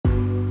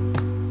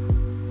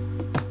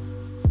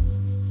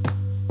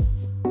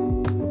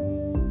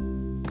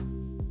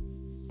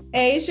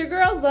Hey, it's your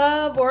girl,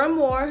 Love, or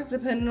more,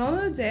 depending on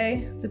the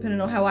day,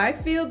 depending on how I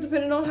feel,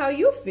 depending on how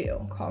you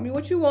feel. Call me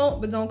what you want,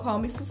 but don't call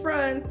me for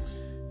friends.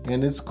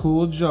 And it's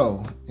Cool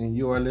Joe, and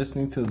you are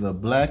listening to the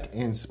Black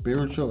and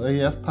Spiritual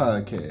AF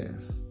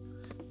podcast.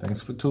 Thanks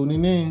for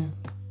tuning in.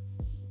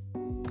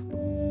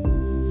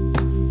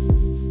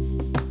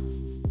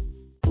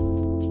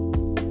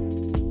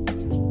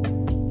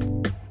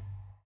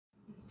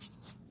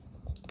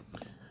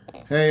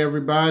 Hey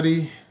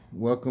everybody,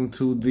 welcome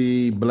to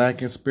the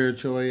Black and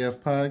Spiritual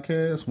AF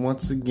podcast.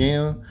 Once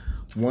again,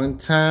 one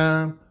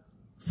time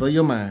for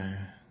your mind.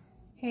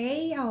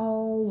 Hey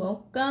y'all,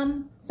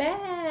 welcome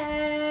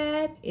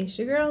back. It's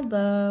your girl,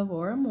 Love,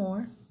 or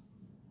more.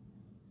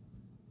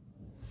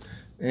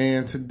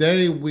 And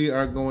today we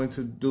are going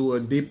to do a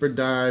deeper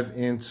dive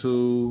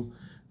into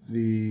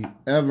the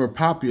ever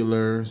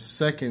popular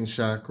second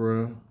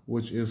chakra,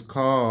 which is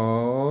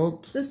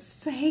called The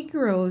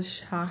Sacral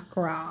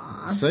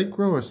Chakra.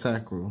 Sacral or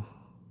Sacral?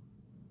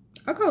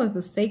 I call it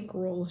the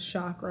Sacral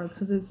Chakra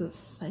because it's a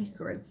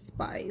sacred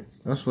spice.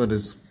 That's what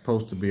it's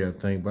supposed to be, I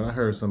think. But I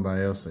heard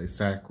somebody else say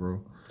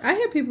Sacral. I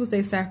hear people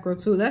say sacral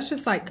too. That's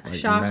just like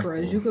chakras.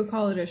 Mackerel. You could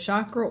call it a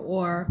chakra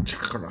or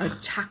Chakra. a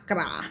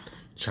chakra.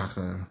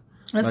 Chakra.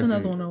 That's like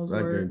another one of those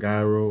like words. a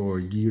gyro or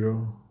a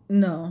gyro.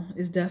 No,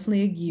 it's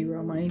definitely a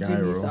gyro. My auntie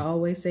used to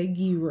always say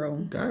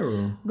gyro.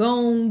 Gyro.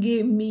 Go on,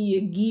 get me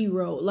a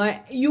gyro.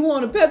 Like, you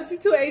want a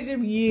Pepsi too,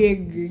 Agent? Yeah,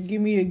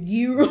 give me a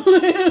gyro.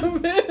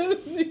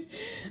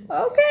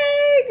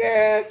 Okay,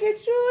 girl,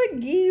 get you a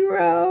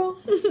gyro.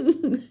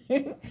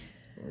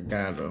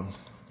 Gyro.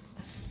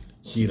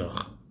 Gyro.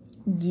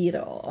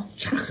 Gyro.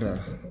 Chakra.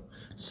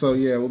 So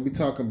yeah, we're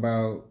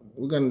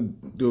gonna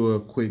do a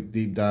quick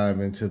deep dive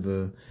into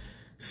the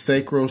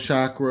sacral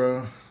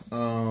chakra,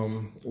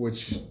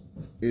 which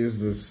is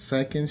the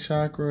second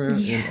chakra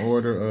in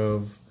order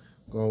of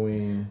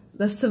going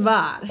The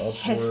Savad. upwards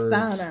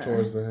Hestana.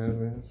 towards the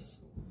heavens.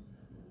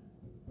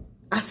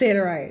 I said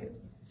it right.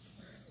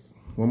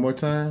 One more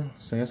time,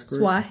 Sanskrit.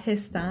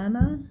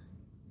 Swahistana?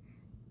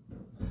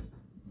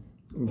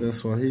 Is that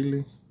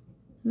Swahili?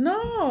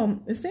 No,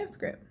 it's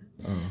Sanskrit.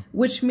 Oh.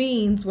 Which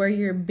means where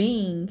your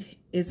being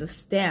is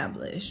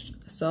established.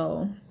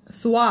 So,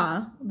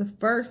 Swa, the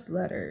first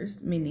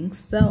letters, meaning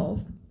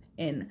self,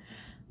 and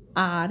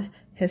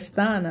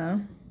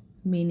Adhistana,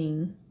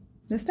 meaning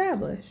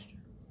established.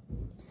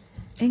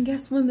 And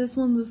guess when this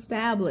one's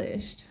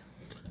established?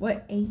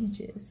 What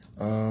ages?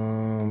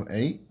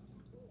 8?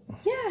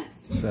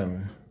 Yes.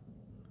 7.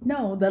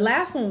 No, the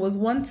last one was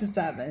 1 to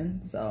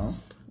 7. So,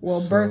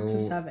 birth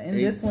to 7. And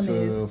this one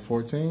is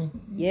 14?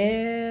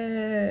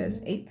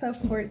 Yes. 8 to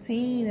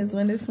 14 is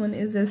when this one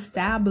is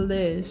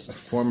established.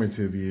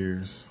 Formative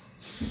years.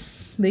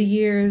 The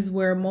years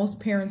where most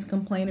parents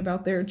complain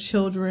about their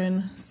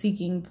children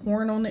seeking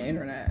porn on the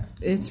internet.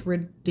 It's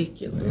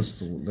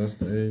ridiculous. That's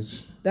the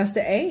age. That's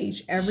the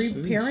age. Every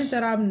parent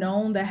that I've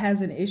known that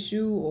has an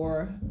issue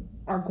or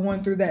are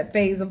going through that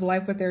phase of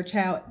life with their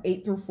child,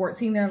 8 through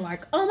 14, they're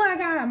like, oh my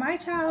God, my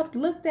child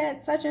looked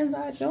at such and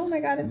such. Oh my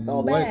God, it's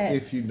so bad. What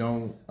if you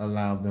don't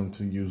allow them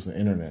to use the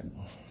internet?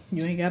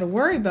 You ain't got to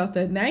worry about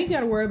that. Now you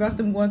got to worry about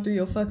them going through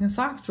your fucking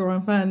sock drawer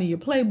and finding your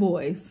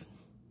Playboys.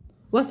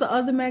 What's the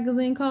other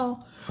magazine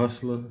called?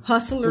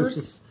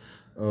 Hustlers.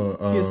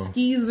 Your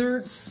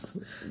skeezers.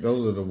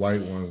 Those are the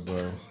white ones,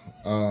 though.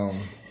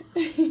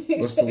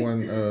 What's the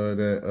one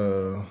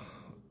that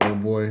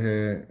old boy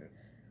had?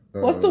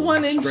 What's the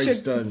one in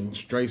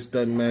Straight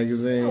Stunting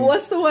magazine?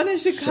 What's the one in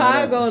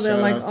Chicago that shout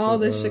like out all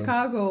to, the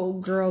Chicago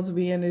girls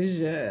be in this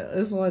shit?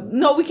 It's one.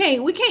 No, we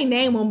can't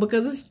name them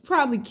because it's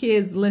probably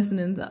kids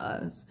listening to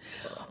us.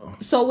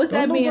 So with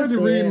that being said,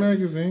 read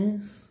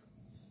magazines.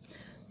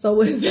 So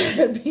with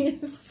that being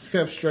said,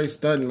 Except Straight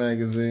Stunting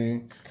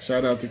magazine.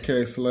 Shout out to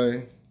K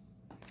Slay.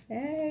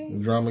 Hey.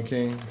 Drama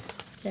King.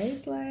 K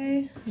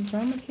Slay.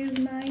 Drama Kids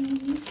 90.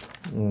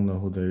 I don't know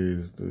who that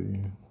is, do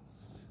you?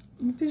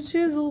 You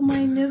chisel, my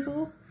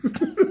nizzle.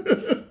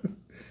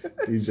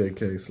 DJ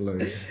K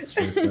Slay.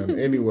 Straight Stunting.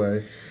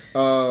 Anyway,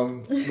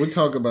 we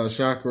talk about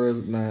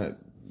chakras, not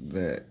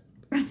that.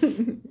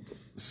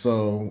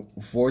 So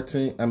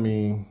 14. I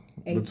mean,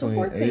 8 to between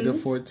 14. 8 to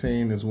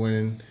 14 is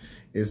when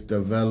it's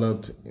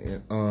developed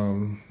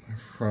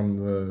from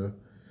the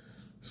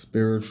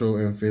spiritual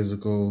and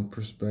physical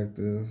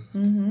perspective.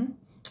 Mm-hmm.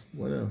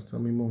 What else? Tell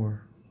me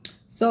more.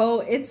 So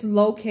it's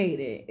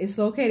located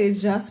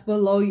just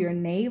below your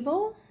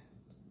navel.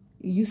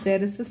 You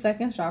said it's the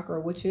second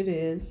chakra, which it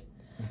is.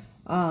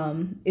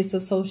 It's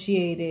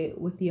associated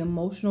with the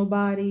emotional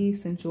body,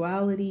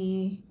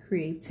 sensuality,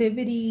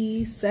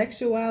 creativity,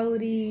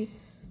 sexuality,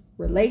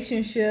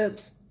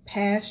 relationships,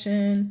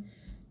 passion,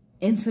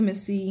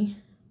 intimacy,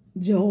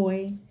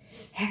 joy,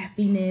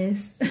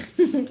 happiness.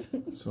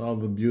 So all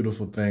the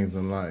beautiful things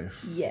in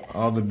life. Yes.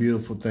 All the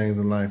beautiful things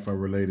in life are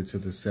related to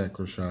the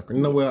sacral chakra.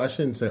 No, well, I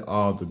shouldn't say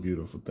all the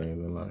beautiful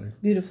things in life.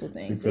 Beautiful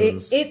things.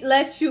 It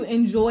lets you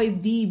enjoy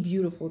the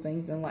beautiful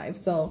things in life.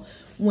 So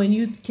when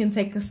you can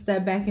take a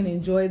step back and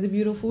enjoy the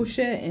beautiful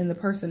shit, and the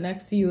person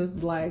next to you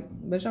is like,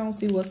 but you don't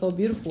see what's so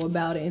beautiful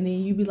about it, and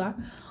then you be like,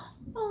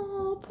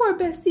 poor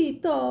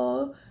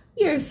besito,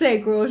 your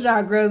sacral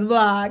chakra's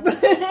blocked.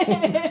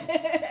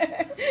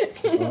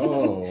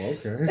 Oh,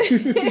 okay.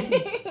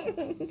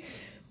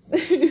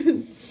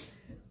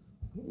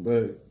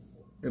 But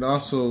it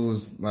also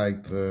is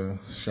like the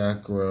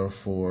chakra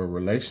for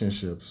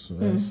relationships.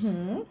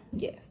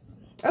 Yes.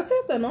 I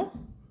said that, no?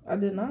 I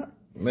did not.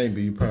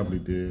 Maybe you probably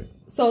did.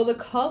 So the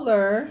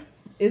color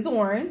is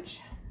orange.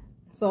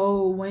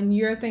 So when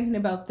you're thinking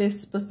about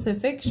this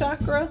specific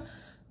chakra,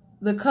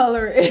 the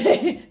color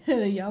is...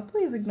 Y'all,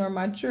 please ignore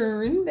my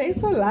children. They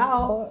so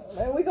loud.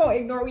 We gonna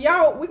ignore...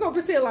 Y'all, we gonna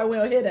pretend like we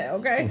don't hear that,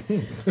 okay?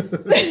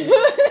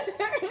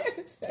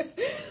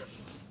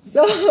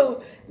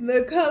 So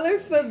the color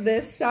for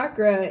this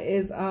chakra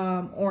is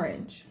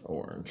orange.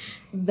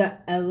 Orange. The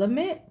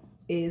element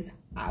is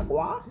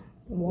agua,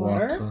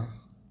 water.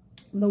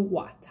 The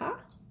water.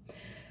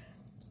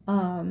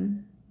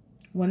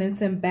 When it's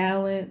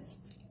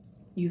imbalanced,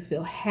 you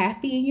feel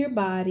happy in your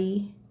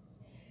body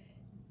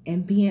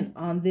and being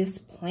on this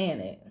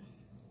planet.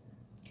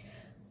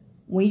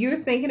 When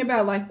you're thinking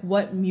about like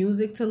what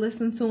music to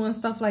listen to and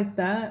stuff like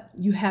that,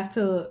 you have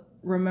to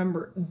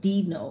remember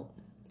D note.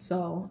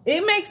 So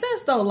it makes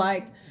sense though,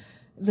 like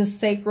the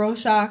sacral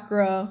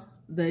chakra,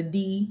 the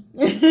D.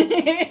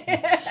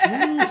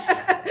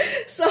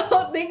 So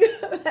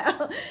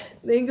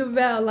think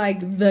about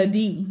like the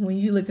D when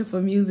you're looking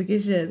for music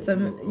and shit. So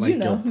like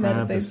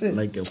meditate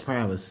like your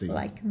privacy.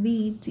 Like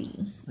the D.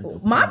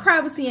 Like my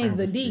privacy ain't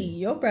the D.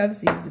 Your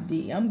privacy is the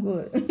D. I'm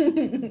good.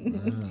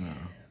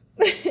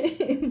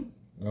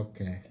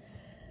 Okay.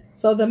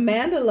 So the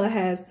mandala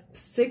has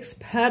 6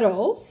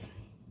 petals.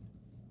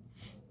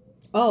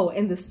 Oh,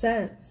 and the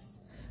sense,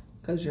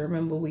 because you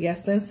remember we got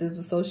senses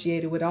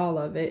associated with all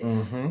of it.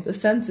 The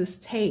sense is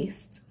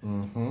taste.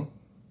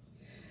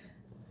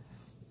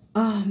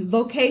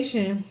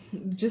 Location,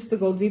 just to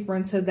go deeper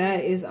into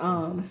that, is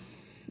I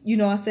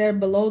said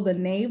below the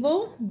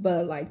navel,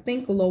 but like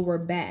think lower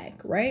back,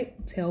 right?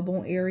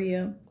 Tailbone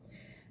area,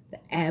 the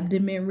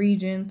abdomen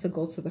region to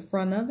go to the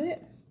front of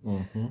it.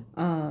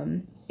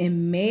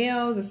 In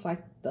males, it's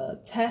like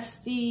the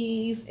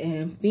testes,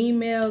 and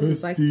females,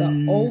 it's like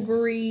the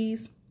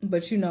ovaries.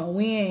 But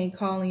we ain't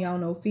calling y'all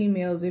no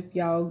females if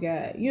y'all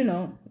got,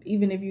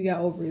 even if you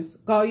got ovaries.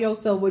 Call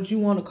yourself what you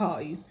want to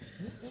call you.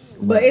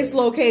 But it's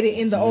located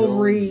in the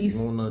ovaries,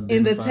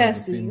 in the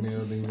testes.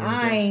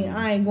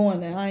 I ain't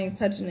going there. I ain't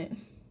touching it.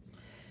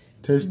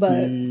 Testes.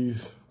 But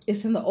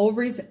it's in the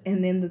ovaries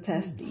and in the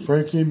testes.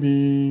 Frankie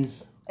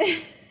bees.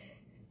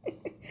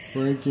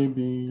 Frankie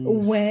bees.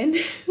 When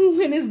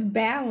it's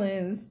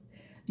balanced,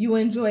 you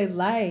enjoy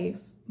life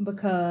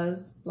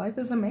because life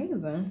is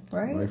amazing,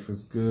 right? Life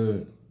is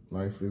good.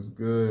 Life is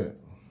good.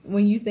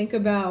 When you think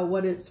about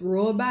what it's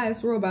ruled by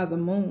the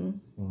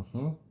moon.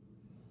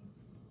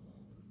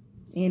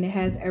 And it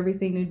has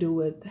everything to do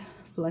with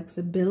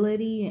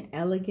flexibility and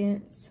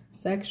elegance,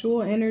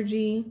 sexual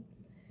energy,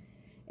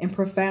 and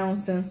profound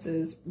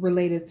senses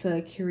related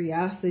to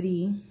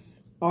curiosity,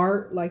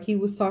 art, like he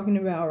was talking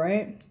about,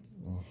 right?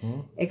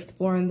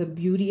 Exploring the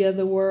beauty of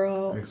the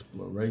world.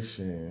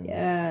 Exploration.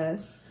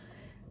 Yes.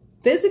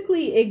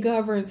 Physically, it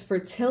governs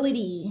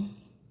fertility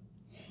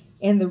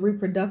and the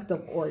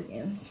reproductive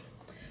organs.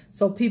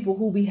 So people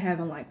who be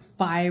having like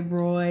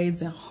fibroids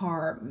and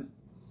hard,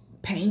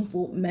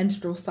 painful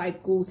menstrual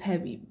cycles,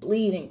 heavy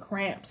bleeding,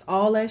 cramps,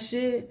 all that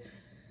shit.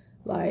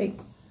 Like,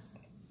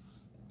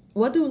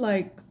 what do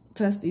like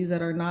testes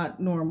that are not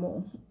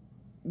normal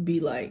be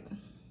like?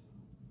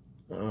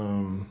 I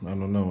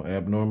don't know,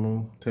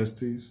 abnormal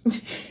testes.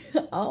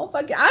 Oh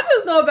fuck it. I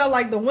just know about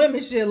like the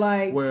women shit.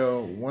 Like,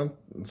 well,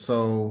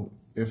 so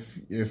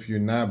if you're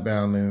not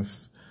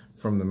balanced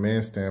from the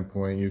man's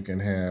standpoint, you can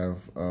have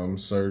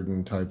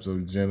certain types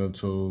of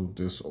genital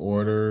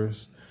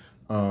disorders,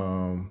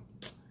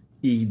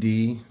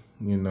 ED,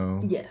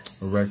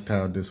 yes,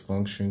 erectile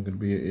dysfunction could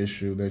be an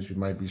issue that you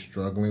might be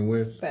struggling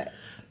with.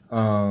 Facts.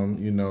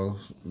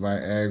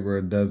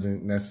 Viagra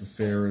doesn't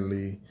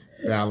necessarily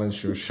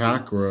balance your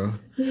chakra,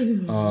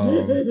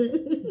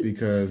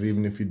 because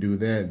even if you do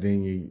that,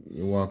 then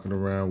you're walking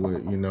around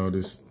with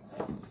this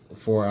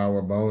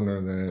 4-hour boner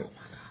that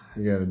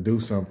you got to do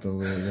something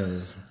with. You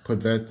gotta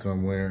put that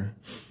somewhere.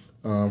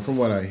 From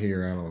what I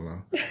hear, I don't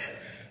know.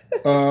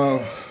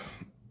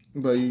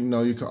 But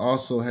you can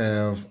also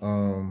have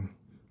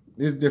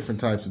there's different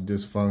types of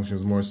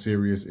dysfunctions, more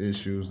serious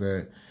issues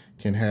that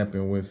can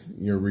happen with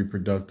your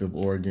reproductive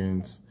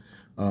organs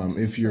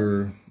if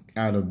you're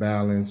out of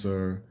balance,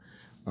 or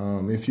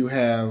if you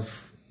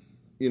have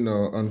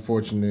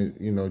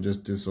unfortunate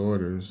just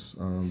disorders.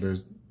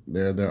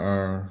 There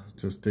are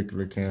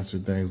testicular cancer,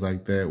 things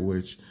like that,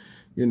 which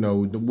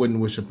wouldn't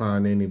wish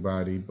upon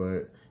anybody,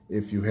 but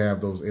if you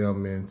have those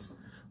ailments,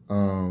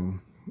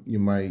 you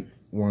might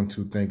want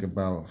to think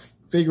about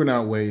figuring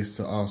out ways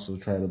to also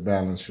try to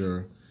balance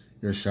your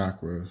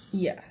chakras.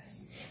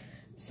 Yes.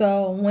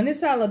 So when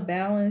it's out of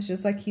balance,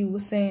 just like he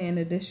was saying, in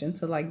addition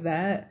to like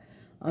that,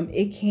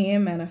 it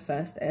can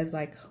manifest as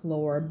like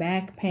lower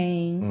back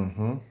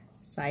pain,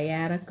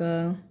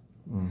 sciatica,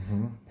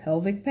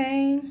 pelvic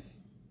pain,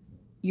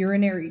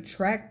 urinary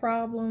tract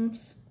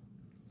problems,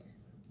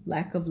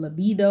 lack of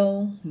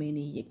libido,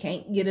 meaning you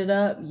can't get it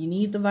up, you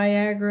need the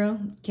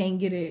Viagra, can't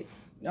get it,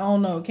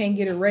 can't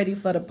get it ready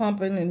for the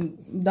pumping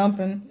and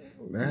dumping.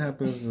 That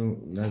happens,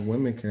 like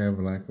women can have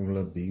lack of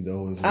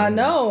libido as well. I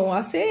know,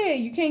 I said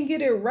you can't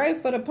get it right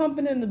for the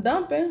pumping and the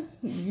dumping.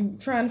 You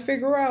trying to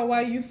figure out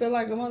why you feel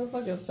like a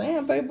motherfucking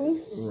sandpaper.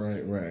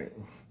 Right.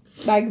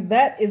 Like,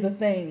 that is a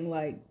thing,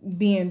 like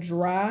being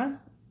dry.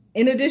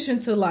 In addition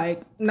to,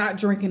 like, not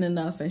drinking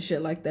enough and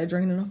shit like that.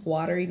 Drinking enough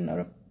water, eating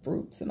enough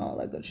fruits and all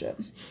that good shit.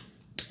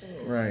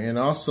 Right. And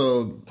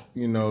also,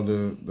 you know,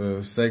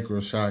 the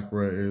sacral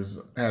chakra has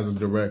a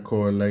direct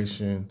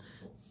correlation.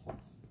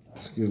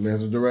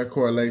 Has a direct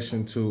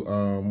correlation to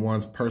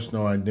one's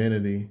personal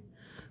identity.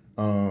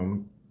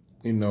 You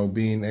know,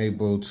 being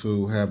able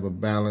to have a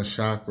balanced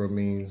chakra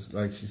means,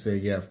 like she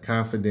said, you have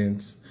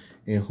confidence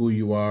in who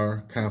you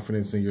are,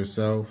 confidence in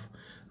yourself.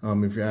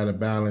 If you're out of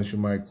balance, you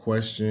might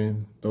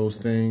question those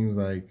things.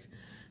 Like,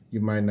 you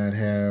might not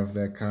have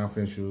that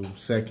confidence. You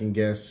second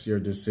guess your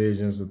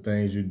decisions, the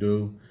things you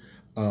do.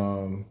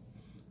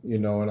 You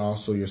know, and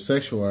also your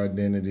sexual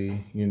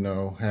identity, you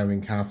know,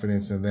 having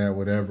confidence in that,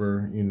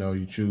 whatever, you know,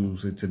 you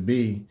choose it to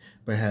be,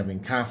 but having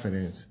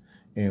confidence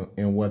in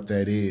what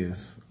that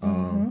is,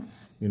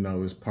 you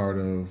know, is part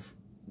of,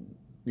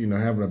 you know,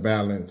 having a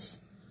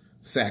balanced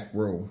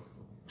sacral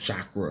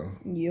chakra.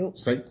 Yep.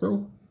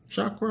 Sacral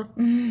chakra.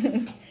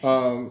 And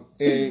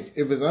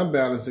if it's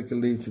unbalanced, it can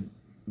lead to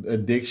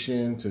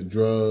addiction to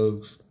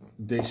drugs,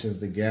 addictions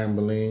to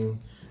gambling,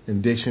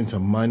 addiction to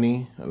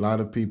money. A lot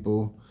of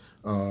people.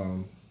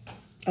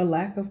 A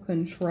lack of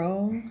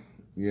control.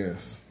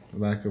 Yes,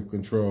 lack of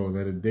control.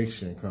 That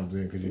addiction comes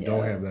in because you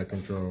don't have that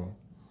control.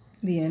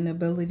 The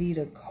inability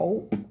to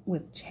cope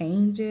with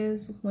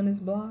changes when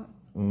it's blocked.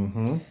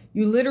 Mm-hmm.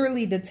 You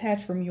literally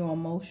detach from your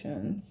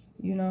emotions,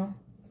 you know,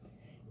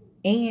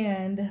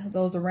 and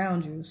those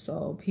around you.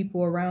 So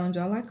people around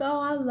you are like, "Oh,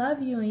 I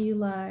love you," and you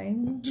like,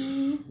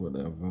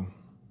 whatever.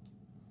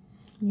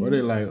 Or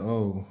they like,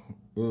 "Oh,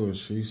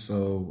 she's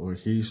so, or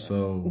he's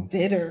so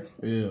bitter.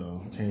 Yeah,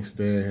 can't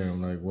stand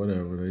him." Like,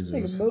 whatever.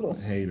 They just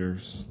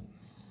haters.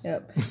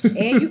 Yep.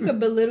 And you could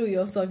belittle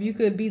yourself. You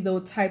could be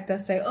the type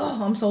that say,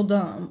 "Oh, I'm so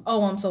dumb.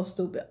 Oh, I'm so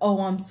stupid. Oh,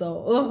 I'm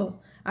so,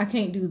 I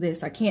can't do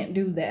this. I can't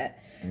do that."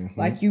 Mm-hmm.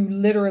 Like, you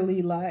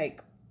literally,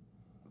 like,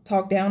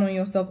 talk down on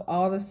yourself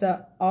all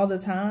the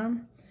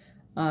time.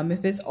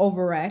 If it's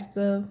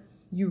overactive,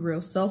 you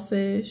real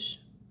selfish.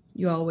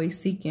 You always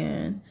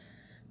seeking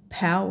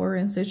power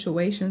in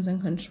situations and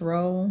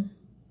control.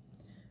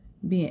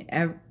 Being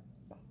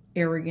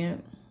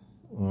arrogant.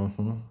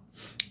 Mm-hmm.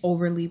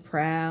 Overly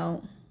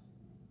proud.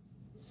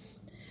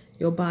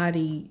 Your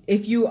body,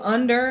 if it's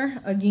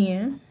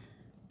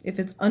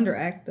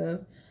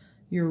underactive,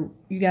 you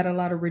got a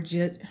lot of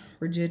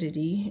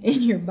rigidity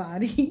in your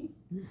body.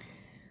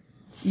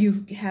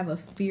 You have a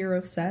fear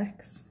of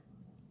sex,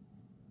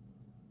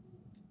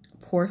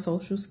 poor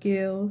social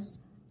skills,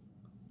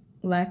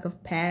 lack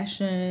of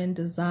passion,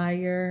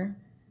 desire,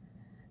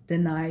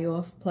 denial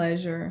of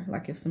pleasure.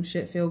 Like, if some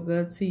shit feel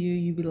good to you,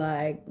 you be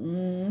like,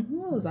 it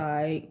was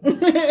alright.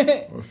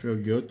 Or feel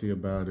guilty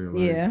about it.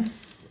 Like, yeah.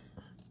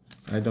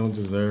 I don't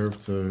deserve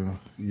to,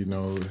 you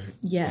know,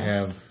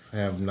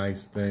 have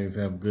nice things,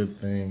 have good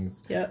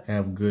things,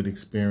 have good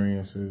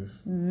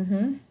experiences,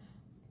 you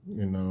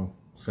know,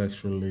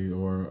 sexually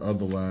or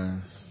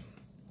otherwise.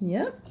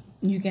 Yep.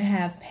 You can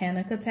have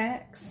panic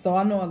attacks. So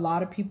I know a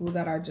lot of people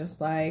that are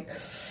just like,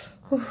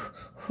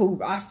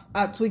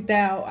 I tweaked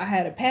out. I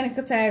had a panic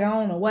attack. I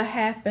don't know what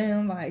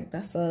happened. Like,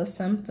 that's a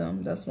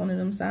symptom. That's one of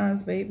them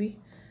signs, baby.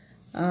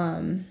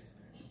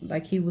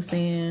 Like he was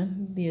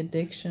saying, the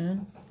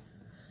addiction.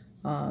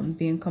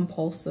 Being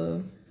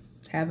compulsive,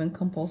 having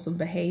compulsive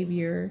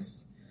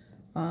behaviors,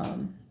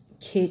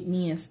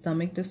 kidney and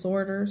stomach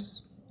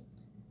disorders,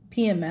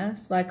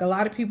 PMS. Like, a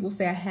lot of people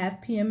say I have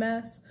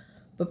PMS,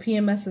 but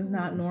PMS is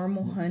not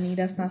normal, honey.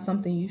 That's not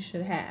something you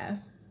should have.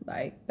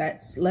 Like,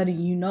 that's letting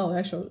you know,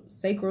 that's your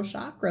sacral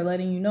chakra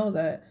letting you know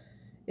that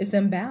it's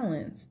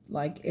imbalanced.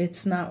 Like,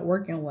 it's not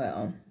working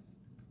well.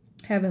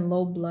 Having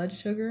low blood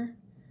sugar,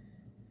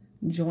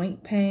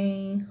 joint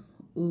pain,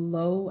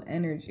 low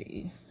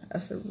energy.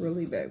 That's a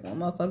really big one.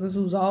 Motherfuckers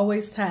who's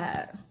always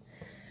tired.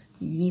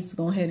 You need to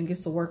go ahead and get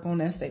to work on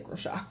that sacral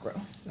chakra.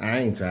 I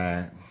ain't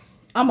tired.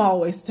 I'm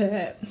always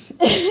tired.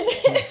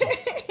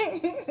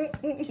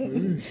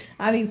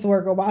 I need to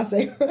work on my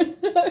sacral.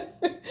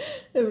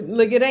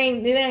 Look, it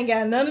ain't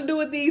got nothing to do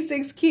with these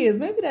 6 kids.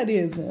 Maybe that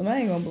is them. I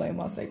ain't gonna blame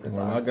my sacral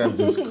chakra. I got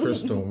this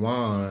crystal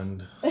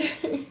wand.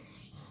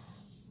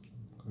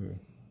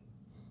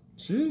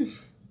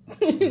 Jeez.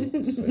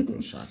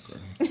 Sacral chakra.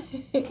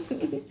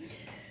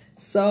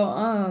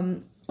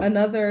 So,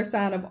 another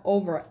sign of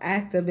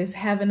overactive is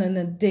having an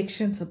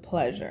addiction to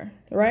pleasure,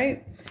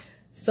 right?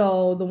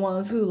 So, the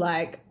ones who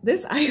like,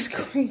 this ice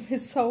cream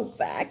is so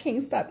fat, I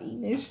can't stop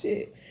eating this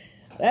shit.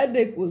 That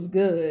dick was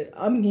good.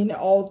 I'm getting it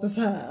all the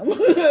time.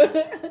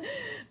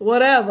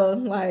 Whatever.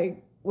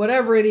 Like,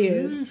 whatever it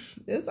is.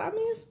 It's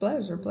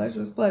pleasure.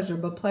 Pleasure is pleasure,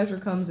 but pleasure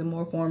comes in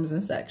more forms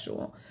than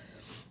sexual.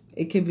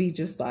 It could be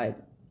just like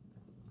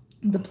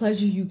the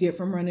pleasure you get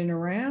from running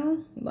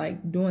around,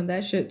 like doing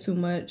that shit too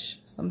much.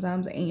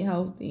 Sometimes ain't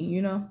healthy,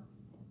 you know.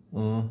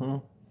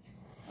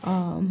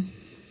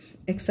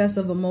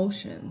 Excessive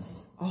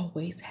emotions,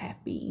 always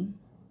happy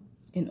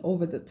and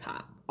over the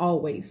top,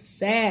 always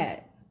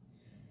sad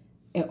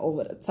and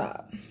over the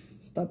top,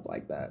 stuff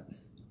like that.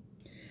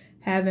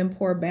 Having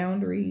poor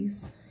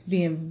boundaries,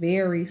 being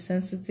very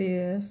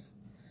sensitive,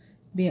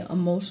 being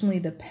emotionally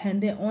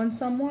dependent on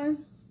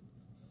someone,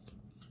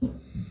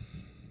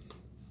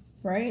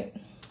 right?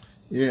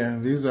 Yeah,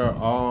 these are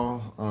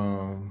all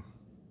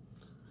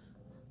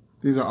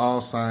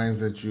signs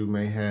that you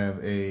may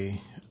have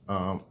a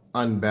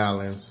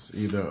unbalanced,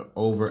 either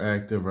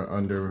overactive or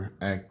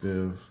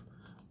underactive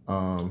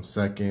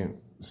second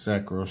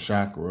sacral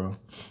chakra.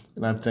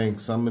 And I think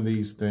some of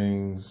these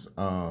things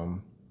a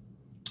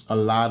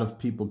lot of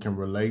people can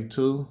relate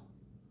to.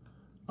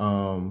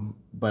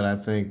 But I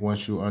think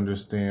once you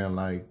understand,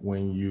 like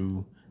when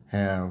you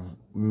have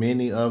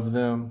many of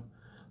them,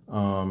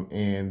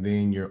 and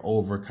then you're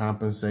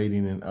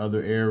overcompensating in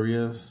other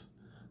areas,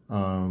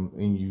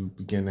 and you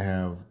begin to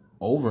have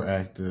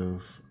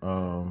overactive,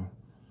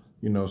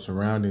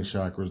 surrounding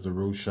chakras, the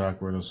root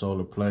chakra and the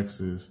solar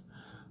plexus,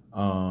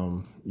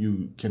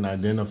 you can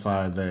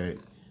identify that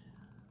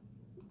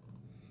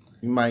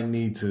you might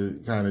need to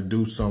kind of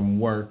do some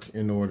work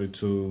in order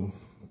to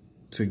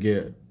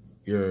get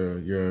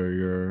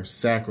your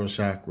sacral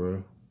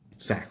chakra.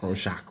 So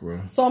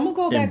I'm gonna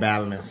go back in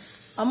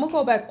balance. I'm gonna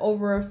go back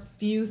over a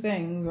few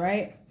things,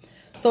 right?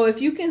 So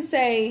if you can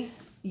say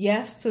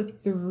yes to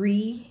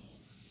 3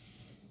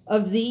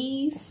 of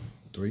these,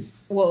 3.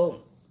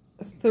 Well,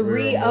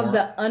 3 of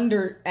the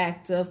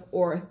underactive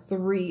or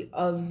 3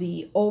 of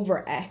the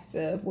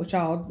overactive, which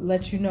I'll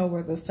let you know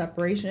where the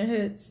separation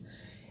hits.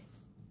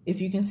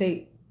 If you can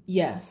say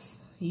yes,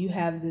 you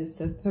have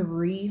this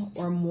 3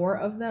 or more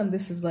of them,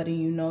 this is letting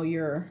you know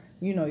your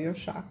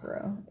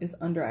chakra is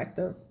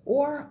underactive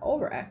or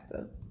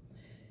overactive.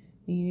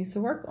 You need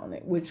to work on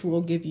it, which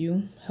will give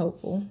you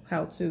helpful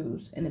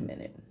how-tos in a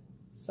minute.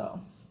 So,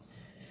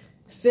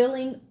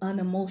 feeling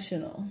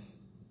unemotional,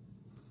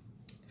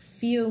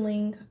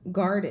 feeling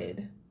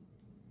guarded,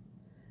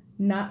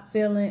 not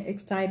feeling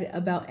excited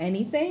about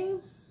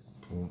anything,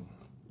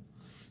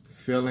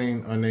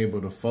 feeling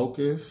unable to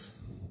focus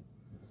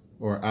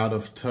or out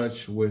of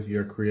touch with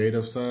your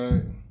creative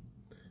side,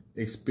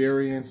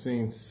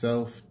 experiencing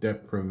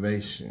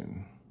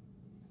self-deprivation,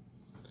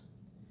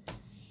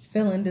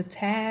 feeling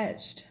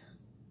detached,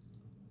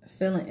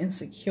 feeling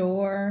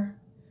insecure,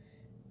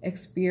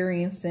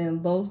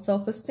 experiencing low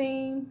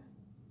self-esteem,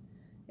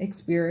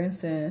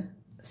 experiencing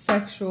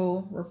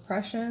sexual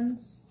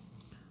repressions,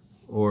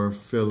 or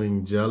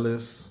feeling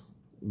jealous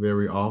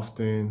very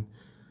often.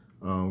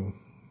 You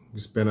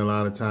spend a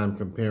lot of time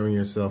comparing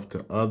yourself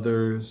to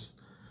others,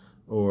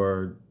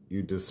 or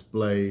you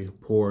display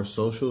poor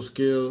social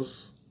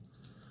skills,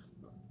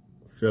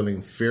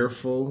 feeling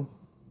fearful.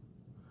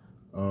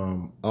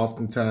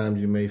 Oftentimes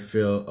you may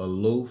feel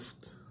aloof,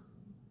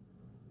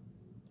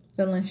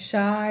 feeling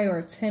shy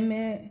or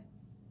timid,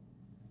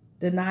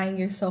 denying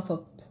yourself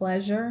of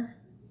pleasure,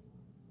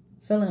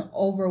 feeling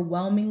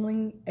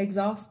overwhelmingly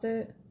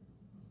exhausted,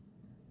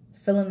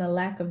 feeling a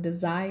lack of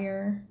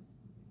desire,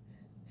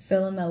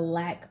 feeling a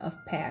lack of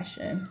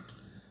passion.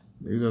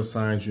 These are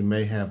signs you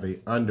may have a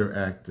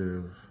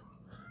underactive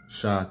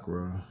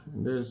chakra.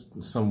 And there's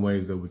some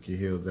ways that we can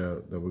heal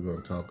that we're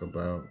going to talk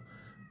about.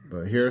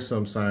 But here are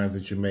some signs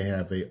that you may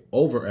have a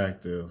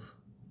overactive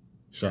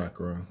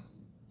chakra.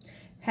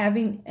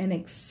 Having an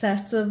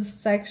excessive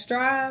sex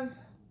drive,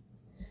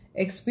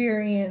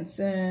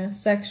 experiencing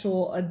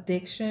sexual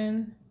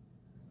addiction,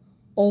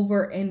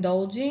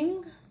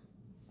 overindulging,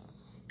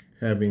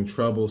 having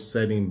trouble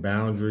setting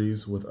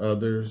boundaries with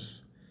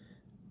others,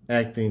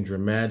 acting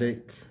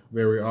dramatic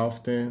very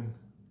often,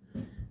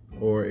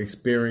 or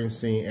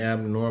experiencing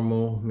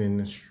abnormal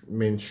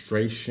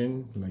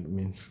menstruation.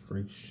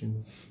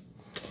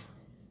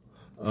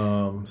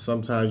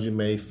 Sometimes you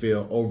may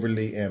feel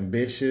overly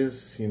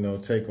ambitious,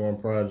 take on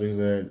projects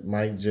that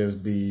might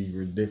just be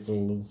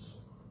ridiculous.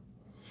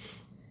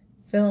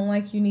 Feeling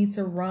like you need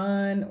to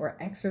run or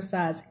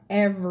exercise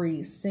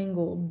every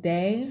single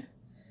day.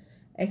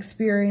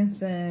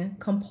 Experiencing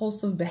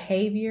compulsive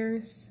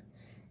behaviors.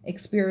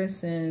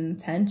 Experiencing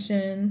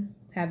tension.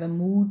 Having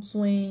mood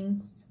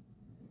swings.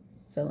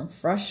 Feeling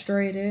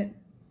frustrated.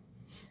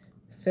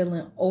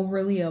 Feeling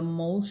overly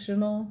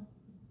emotional.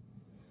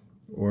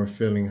 Or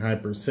feeling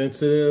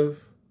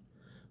hypersensitive.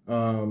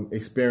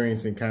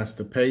 Experiencing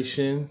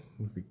constipation.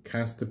 If you're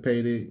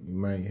constipated, you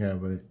might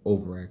have an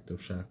overactive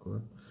chakra.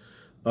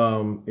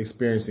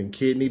 Experiencing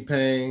kidney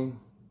pain,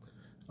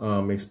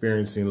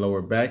 experiencing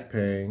lower back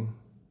pain,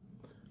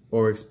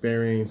 or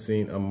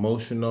experiencing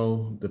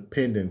emotional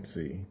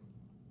dependency.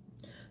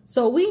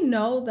 So we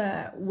know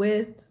that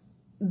with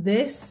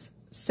this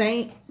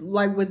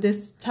with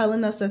this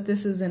telling us that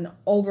this is an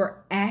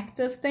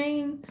overactive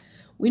thing,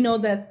 we know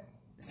that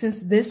since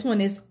this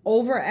one is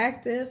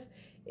overactive,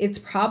 it's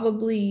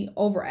probably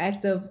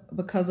overactive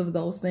because of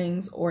those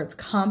things, or it's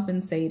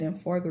compensating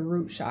for the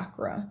root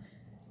chakra.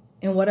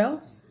 And what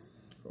else?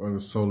 Or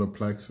the solar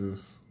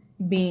plexus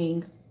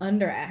being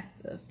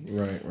underactive.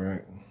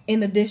 Right.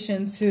 In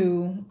addition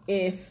to,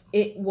 if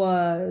it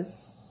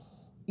was,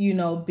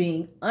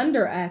 being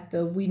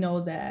underactive, we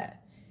know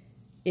that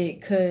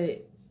it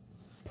could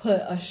put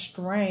a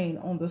strain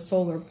on the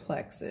solar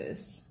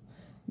plexus,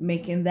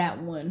 making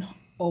that one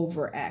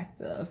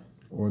overactive.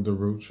 Or the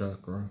root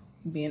chakra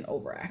being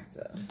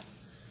overactive.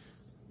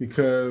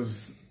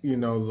 Because,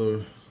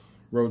 the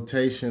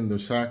rotation, the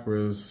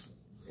chakras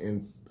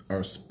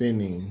are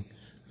spinning.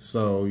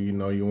 So,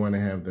 you want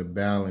to have the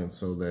balance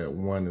so that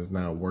one is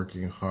not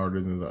working harder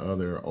than the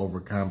other,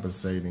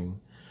 overcompensating.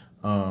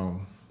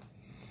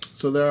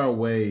 So there are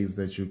ways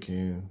that you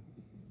can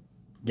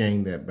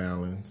gain that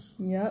balance.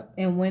 Yep.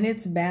 And when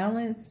it's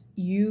balanced,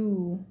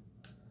 you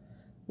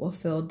will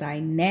feel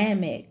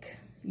dynamic.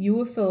 You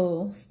will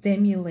feel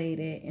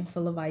stimulated and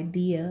full of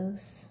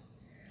ideas.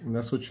 And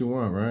that's what you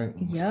want, right?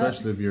 Yep.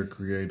 Especially if you're a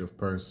creative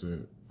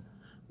person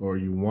or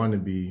you want to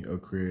be a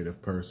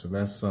creative person.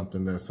 That's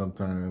something that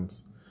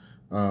sometimes...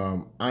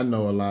 I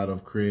know a lot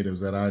of creatives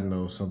that I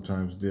know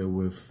sometimes deal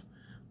with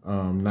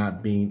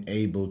not being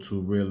able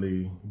to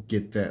really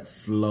get that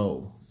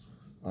flow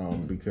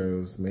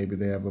because maybe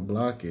they have a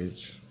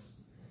blockage.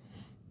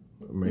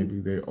 Maybe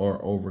they are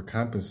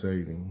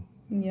overcompensating.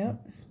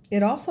 Yep.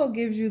 It also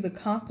gives you the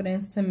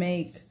confidence to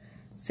make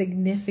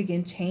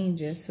significant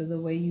changes to the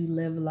way you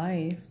live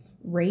life,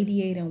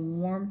 radiating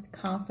warmth,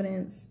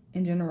 confidence,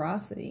 and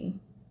generosity.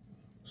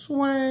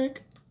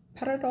 Swag.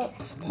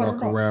 Paradox.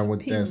 Walk around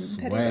with that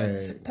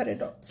swag.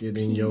 Paradox. Get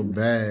in your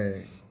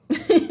bag.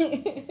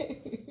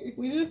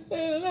 We just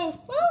had enough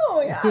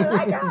song. Y'all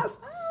like our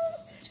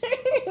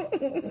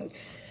song.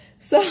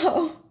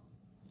 So,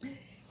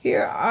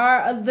 here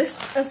are a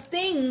list of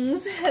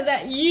things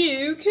that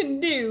you can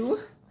do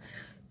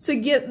to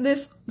get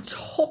this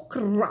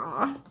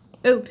chakra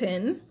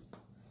open.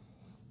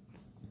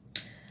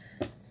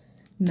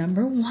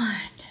 Number 1.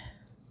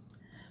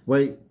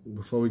 Wait,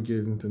 before we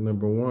get into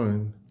number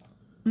 1.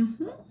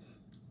 Mm-hmm.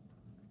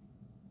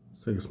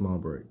 Let's take a small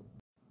break.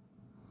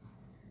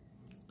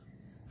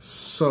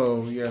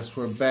 So, yes,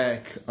 we're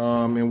back,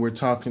 and we're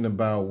talking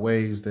about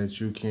ways that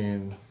you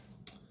can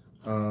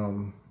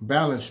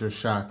balance your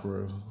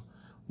chakra.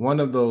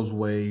 One of those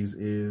ways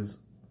is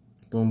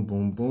boom,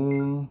 boom,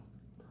 boom.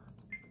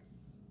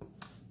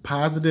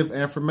 Positive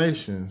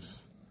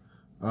affirmations.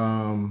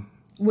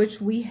 Which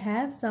we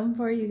have some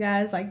for you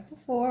guys, like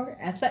before.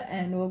 At the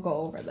end, we'll go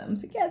over them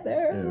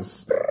together.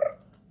 Yes.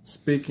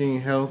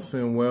 Speaking health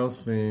and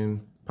wealth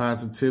and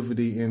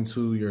positivity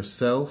into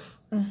yourself,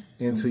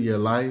 into your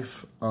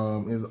life,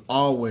 is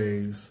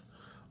always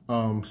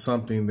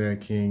something that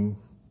can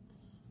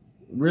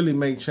really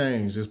make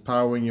change. There's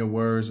power in your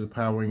words, there's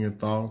power in your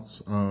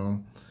thoughts.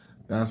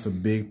 That's a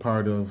big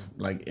part of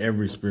like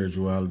every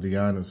spirituality,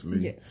 honestly.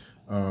 Yes.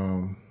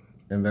 And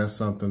that's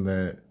something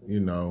that,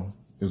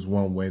 is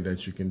one way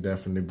that you can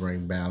definitely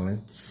bring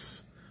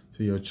balance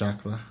to your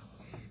chakra.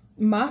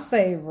 My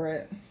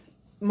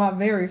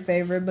very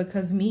favorite,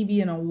 because me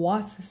being a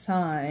water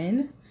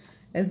sign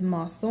is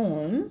my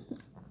son,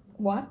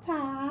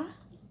 water,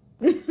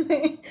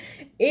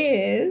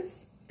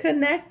 is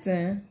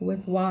connecting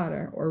with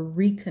water or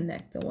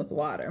reconnecting with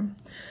water.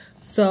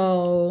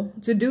 So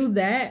to do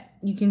that,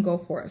 you can go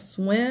for a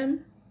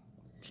swim.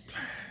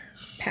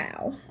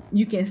 Pow.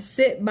 You can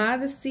sit by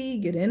the sea,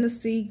 get in the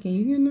sea. Can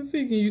you get in the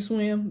sea? Can you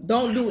swim?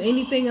 Don't do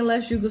anything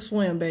unless you can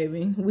swim,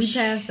 baby. We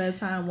passed that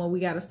time when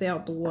we got to stay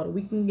out the water.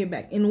 We can get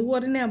back in the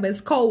water now, but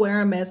it's cold where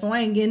I'm at, so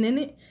I ain't getting in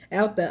it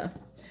out there.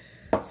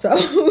 So,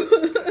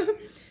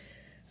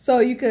 so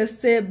you could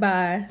sit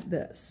by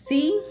the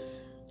sea,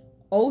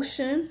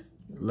 ocean,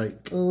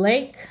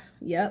 lake,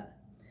 yep,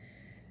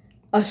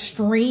 a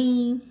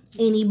stream,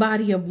 any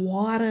body of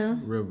water,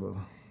 river,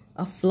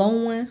 a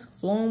flowing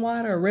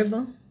water, a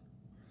river.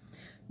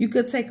 You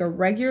could take a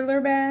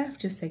regular bath,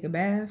 just take a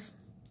bath.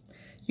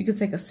 You could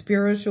take a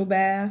spiritual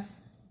bath,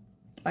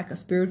 like a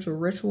spiritual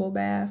ritual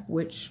bath,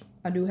 which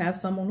I do have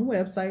some on the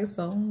website,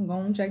 so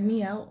go and check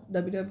me out,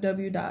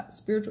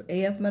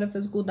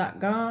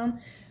 www.spiritualafmetaphysical.com.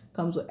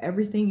 Comes with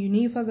everything you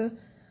need for the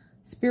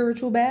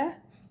spiritual bath.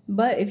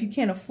 But if you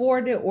can't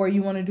afford it or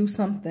you want to do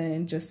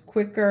something just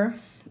quicker,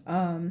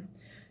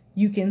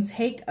 you can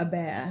take a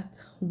bath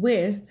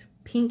with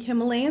pink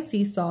Himalayan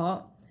sea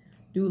salt,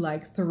 do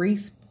like 3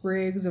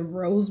 sprigs of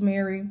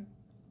rosemary,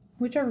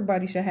 which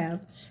everybody should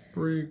have,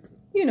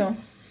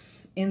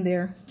 in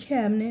their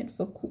cabinet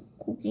for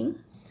cooking.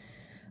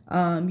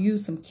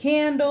 Use some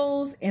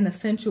candles and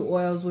essential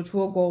oils, which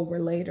we'll go over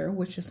later,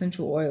 which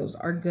essential oils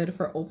are good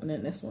for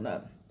opening this one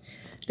up.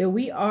 Did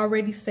we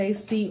already say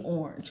sea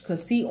orange?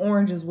 Because sea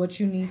orange is what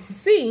you need to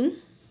see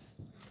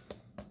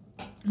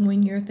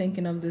when you're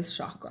thinking of this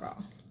chakra.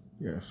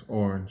 Yes,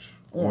 orange.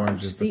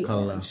 Orange is the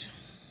color. Orange.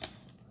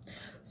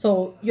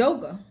 So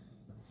yoga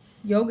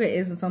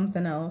isn't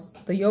something else.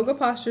 The yoga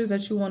postures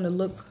that you want to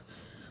look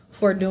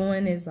for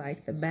doing is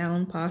like the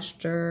bound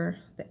posture,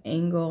 the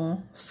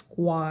angle,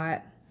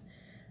 squat,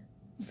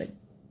 the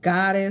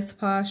goddess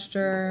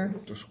posture.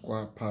 The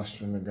squat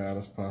posture and the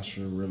goddess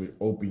posture really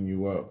open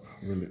you up.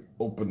 Really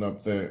open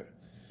up that.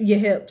 Your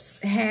hips.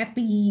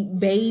 Happy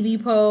baby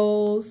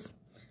pose.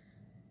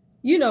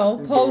 You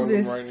know,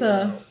 poses right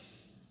to now.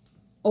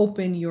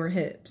 Open your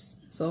hips.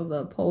 So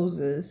the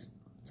poses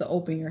to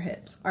open your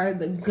hips are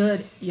the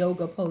good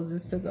yoga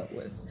poses to go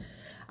with.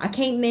 I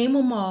can't name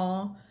them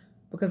all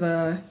because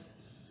I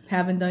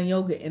haven't done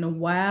yoga in a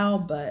while,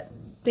 but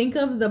think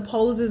of the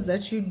poses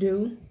that you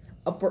do,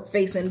 upward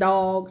facing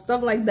dog,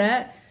 stuff like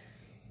that.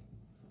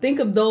 Think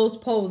of those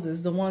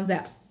poses, the ones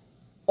that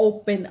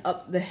open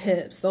up the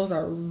hips. Those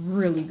are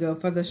really good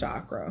for the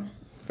chakra,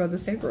 for the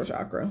sacral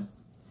chakra.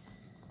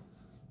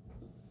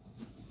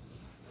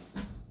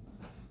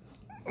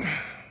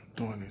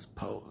 Doing these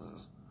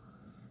poses.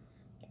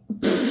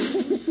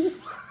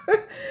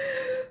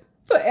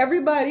 For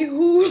everybody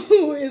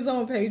who is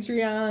on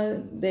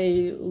Patreon,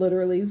 they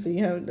literally see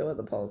him doing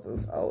the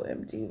poses.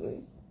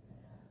 OMG.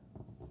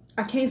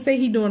 I can't say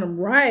he doing them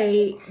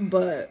right,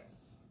 but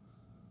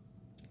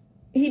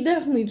he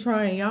definitely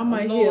trying. Y'all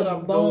might hear a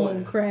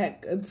bone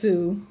crack or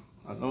two.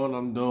 I know what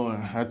I'm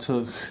doing. I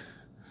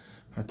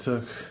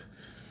took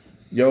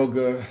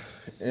yoga,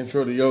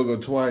 intro to yoga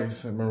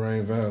twice at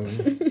Moraine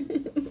Valley.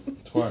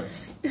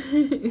 Twice.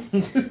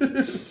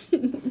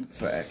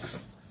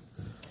 Facts.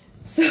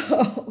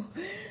 So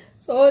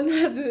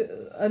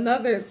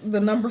another the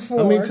number 4.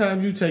 How many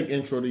times you take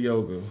intro to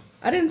yoga?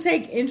 I didn't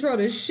take intro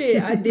to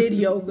shit. I did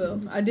yoga.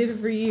 I did it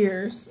for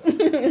years.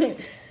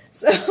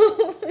 So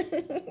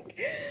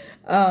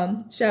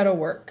shadow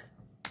work.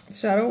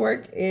 Shadow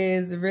work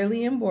is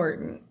really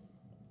important.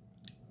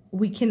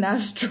 We cannot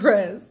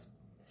stress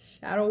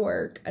shadow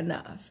work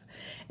enough.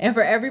 And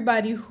for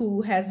everybody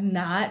who has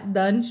not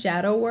done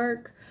shadow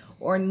work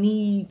or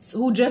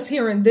who just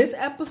hearing this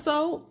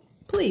episode,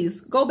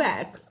 please go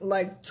back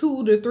like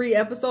 2 to 3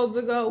 episodes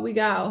ago. We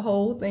got a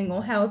whole thing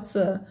on how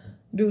to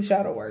do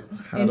shadow work.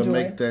 How to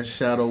make that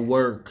shadow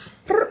work.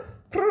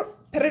 How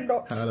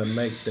to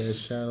make that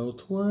shadow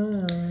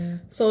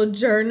twerk. So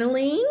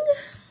journaling,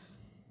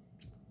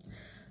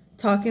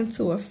 talking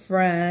to a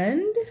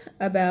friend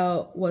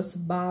about what's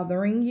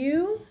bothering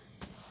you.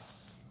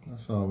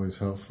 That's always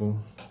helpful.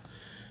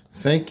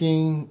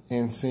 Thinking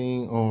and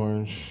seeing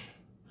orange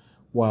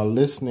while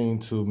listening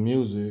to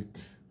music,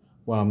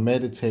 while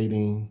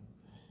meditating,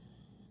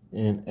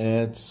 and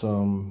add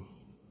some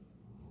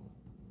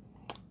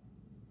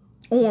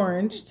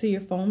orange to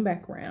your phone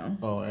background.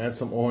 Oh, add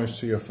some orange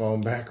to your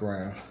phone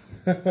background.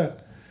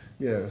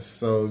 Yes,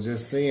 so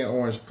just seeing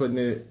orange, putting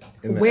it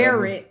in the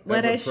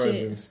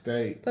ever-present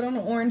state. Put on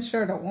an orange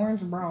shirt, an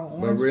orange bra,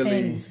 orange but really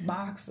panties,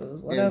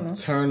 boxes, whatever.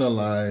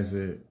 Internalize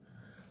it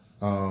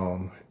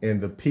in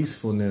the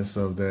peacefulness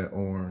of that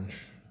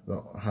orange,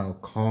 how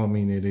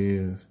calming it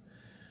is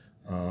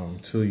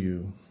to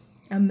you.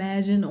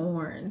 Imagine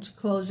orange.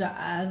 Close your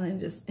eyes and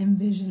just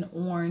envision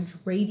orange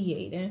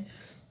radiating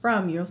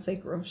from your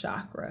sacral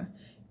chakra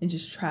and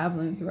just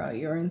traveling throughout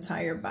your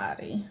entire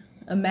body.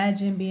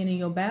 Imagine being in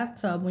your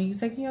bathtub when you're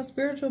taking your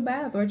spiritual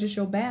bath or just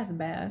your bath.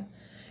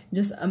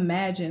 Just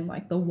imagine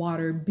like the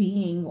water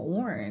being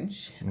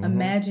orange. Mm-hmm.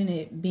 Imagine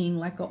it being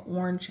like an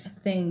orange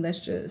thing that's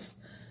just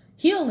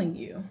healing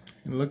you.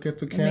 And look at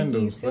the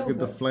candles. Look at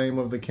the flame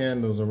of the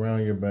candles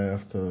around your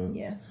bathtub.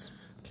 Yes.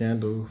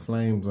 Candle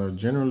flames are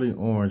generally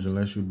orange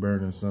unless you're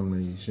burning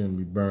something you shouldn't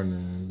be burning,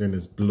 and then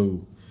it's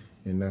blue,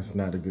 and that's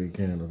not a good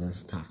candle.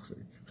 That's toxic.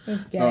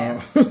 That's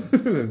gas.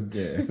 That's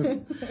gas.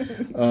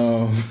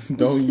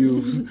 Don't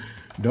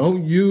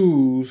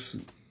use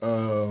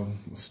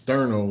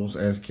sternos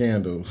as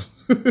candles.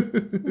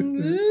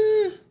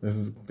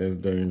 That's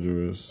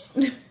dangerous.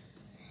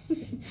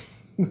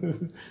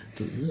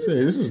 You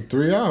say this is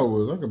 3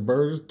 hours. I could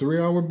burn this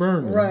 3-hour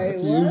burner. Right. I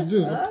can use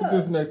this. I put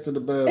this next to the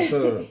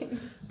bathtub.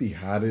 Be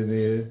hot in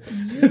there.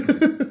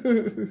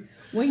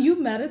 When you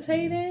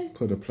meditating,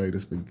 put a pan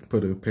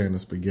of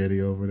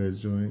spaghetti over that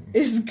joint.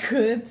 It's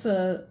good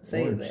to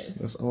say orange. this.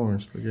 That's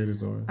orange.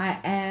 Spaghetti's orange. I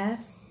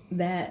ask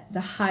that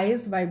the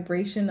highest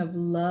vibration of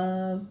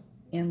love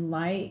and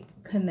light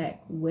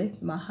connect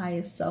with my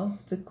highest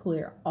self to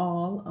clear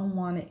all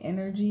unwanted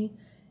energy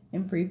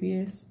and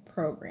previous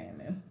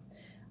programming.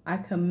 I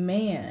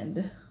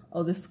command,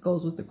 this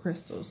goes with the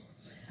crystals.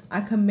 I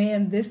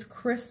command this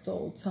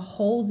crystal to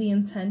hold the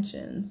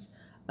intentions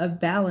of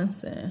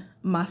balancing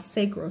my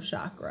sacral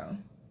chakra.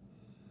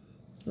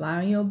 Lie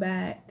on your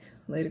back,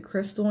 lay the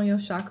crystal on your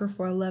chakra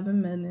for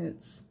 11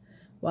 minutes.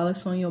 While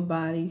it's on your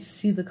body,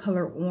 see the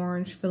color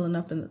orange filling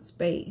up in the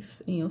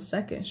space in your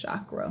second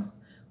chakra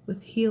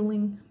with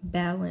healing,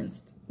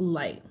 balanced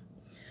light.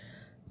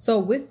 So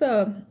with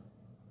the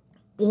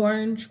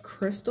orange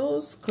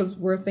crystals, because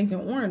we're thinking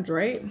orange,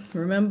 right?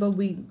 Remember,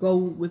 we go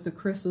with the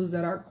crystals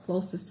that are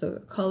closest to the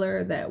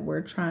color that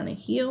we're trying to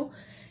heal.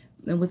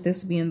 And with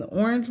this being the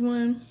orange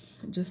one,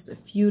 just a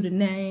few to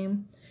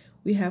name.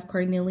 We have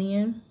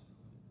carnelian,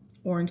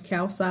 orange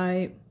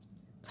calcite,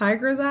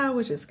 Tiger's Eye,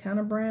 which is kind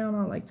of brown.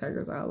 I like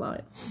Tiger's Eye a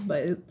lot, but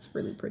it's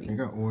really pretty. They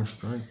got orange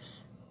stripes.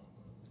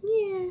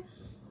 Yeah.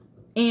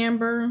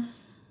 Amber,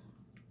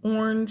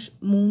 orange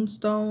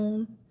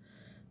moonstone.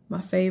 My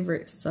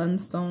favorite,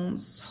 sunstone.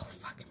 So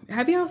fucking.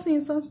 Have y'all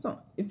seen sunstone?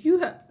 If you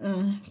have,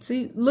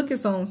 look at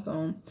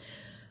sunstone.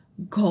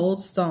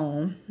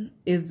 Goldstone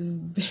is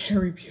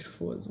very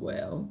beautiful as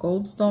well.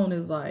 Goldstone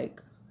is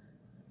like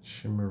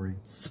shimmery,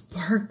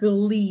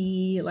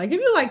 sparkly. Like if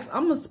you like,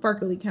 I'm a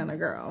sparkly kind of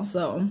girl,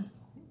 so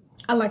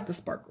I like the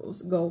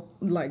sparkles.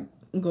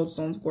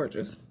 Goldstone's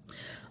gorgeous.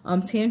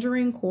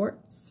 Tangerine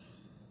quartz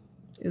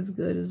is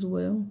good as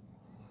well.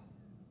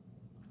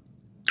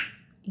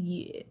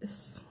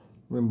 Yes.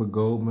 Remember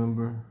gold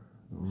member?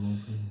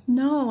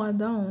 No, I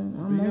don't.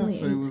 I'm only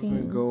 18. Was a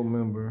gold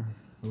member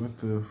with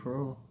the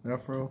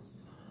afro.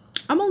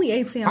 I'm only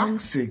 18.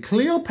 Foxy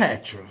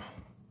Cleopatra.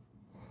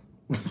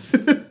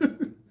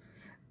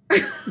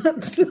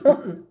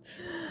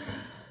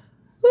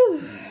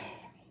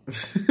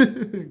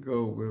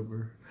 Gold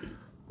member.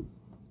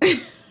 I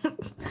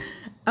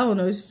don't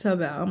know what you're talking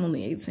about. I'm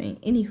only 18.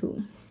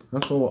 Anywho.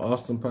 That's when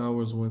Austin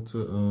Powers went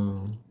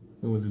to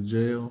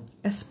jail.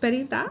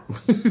 Esperita.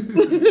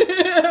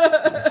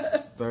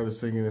 Started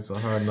singing "It's a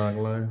Hard Knock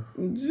Life."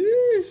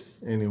 Jeez.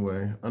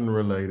 Anyway,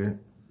 unrelated.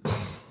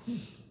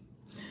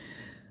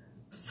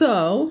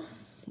 So,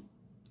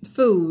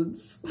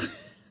 foods.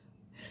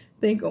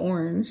 Think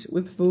orange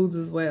with foods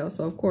as well.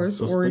 So, of course,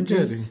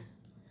 oranges.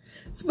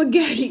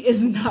 Spaghetti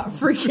is not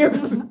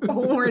freaking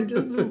orange.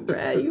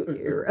 You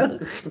era.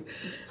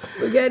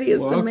 Spaghetti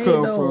is tomatoes.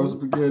 I come from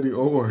spaghetti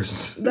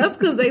orange. That's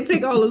because they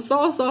take all the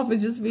sauce off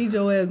and just feed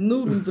your ass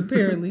noodles,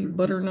 apparently.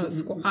 Butternut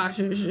squash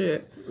and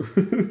shit.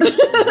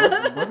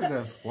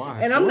 Butternut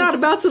squash. And I'm not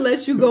about to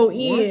let you go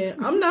in.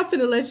 I'm not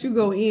finna let you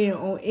go in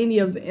on any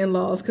of the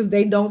in-laws because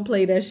they don't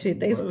play that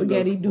shit. They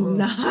spaghetti do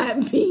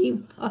not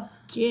be fucking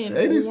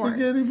Eddie's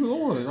spaghetti be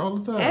orange all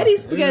the time.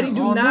 Eddie's spaghetti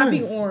do not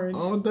be orange.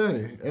 All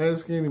day.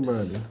 Ask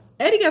anybody.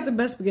 Eddie got the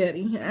best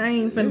spaghetti. I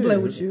ain't finna play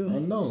with you. I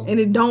know. And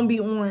it don't be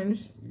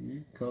orange.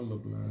 You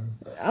colorblind.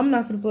 I'm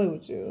not finna play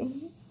with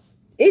you.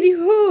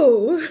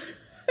 Anywho.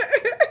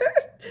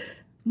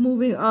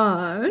 Moving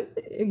on.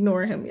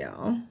 Ignore him,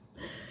 y'all.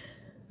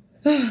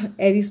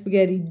 Eddie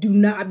spaghetti do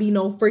not be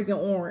no freaking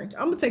orange.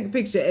 I'm gonna take a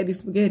picture of Eddie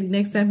spaghetti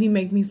next time he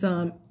make me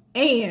some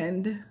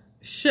and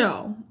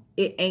show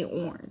it ain't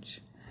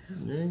orange.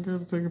 You ain't got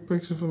to take a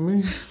picture for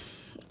me.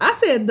 I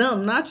said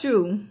them, not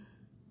you.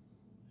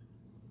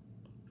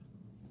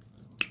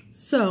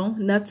 So,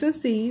 nuts and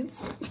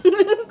seeds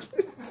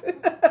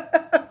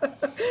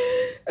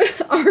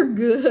are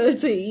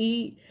good to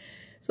eat.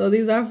 So,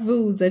 these are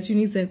foods that you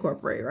need to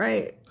incorporate,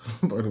 right?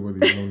 By the way,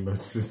 these are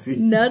nuts and seeds.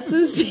 Nuts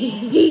and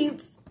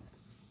seeds.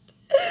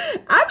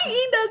 I be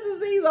eating nuts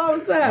and seeds all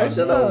the time.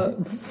 Shut up.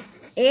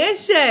 And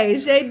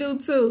Shay do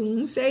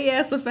too. Shay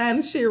has to find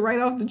the shit right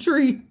off the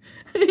tree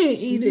and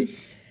eat it.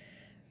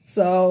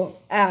 So,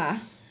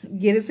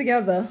 get it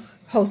together,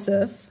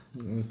 Joseph.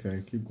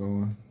 Okay, keep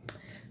going.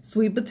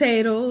 Sweet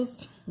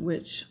potatoes,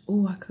 which,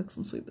 I cooked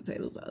some sweet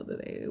potatoes the other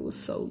day. It was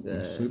so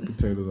good. Sweet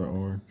potatoes are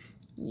orange.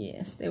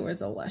 Yes, they were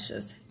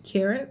delicious.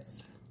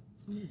 Carrots.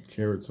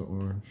 Carrots are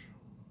orange.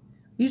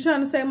 You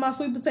trying to say my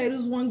sweet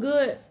potatoes weren't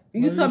good?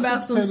 You talking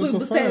about some sweet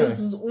potatoes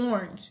was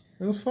orange.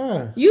 It was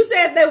fine. You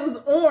said they was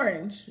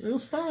orange. It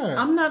was fine.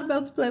 I'm not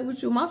about to play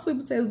with you. My sweet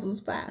potatoes was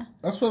fine.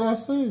 That's what I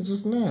said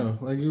just now.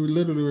 Like, you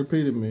literally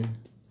repeated me.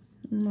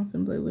 I'm not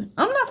finna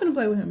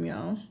play with him,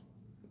 y'all.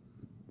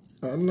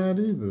 I'm not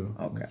either.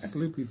 Okay. It's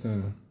sleepy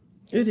time.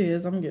 It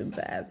is. I'm getting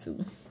tired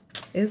too.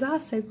 Is our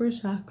sacral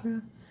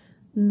chakra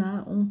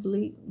not on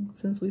fleek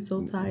since we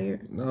so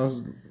tired? No,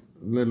 it's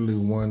literally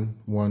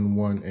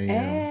 1:11 a.m.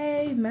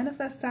 Hey,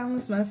 manifest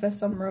talents, manifest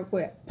something real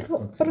quick.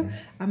 Okay.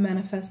 I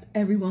manifest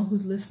everyone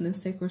who's listening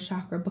sacral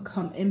chakra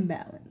become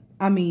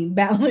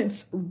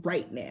balance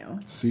right now.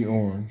 See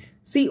orange.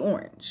 See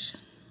orange.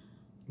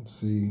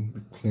 See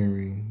the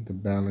clearing, the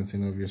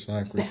balancing of your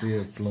chakra. Balance. See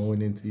it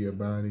flowing into your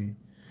body.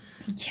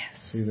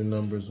 Yes. See the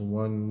numbers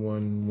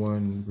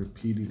 111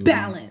 repeatedly.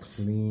 Balance.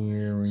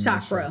 Clearing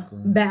chakra.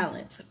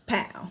 Balance.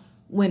 Pow.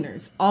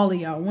 Winners. All of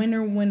y'all.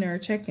 Winner,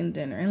 chicken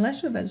dinner.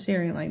 Unless you're a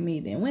vegetarian like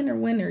me, then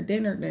winner,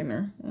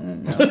 dinner.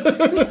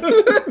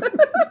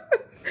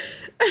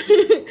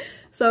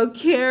 So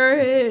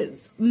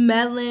carrots,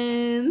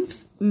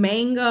 melons,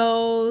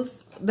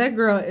 mangoes. That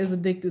girl is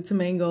addicted to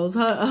mangoes.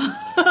 Her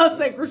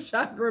sacral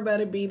chakra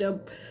better be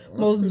the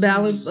most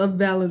balanced of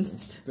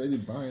balanced. They be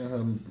buying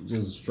her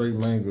just straight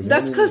mangoes.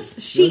 That's because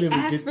she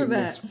asked for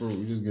that. Fruit.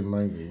 You just get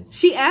mangoes.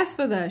 She asked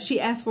for that. She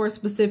asked for it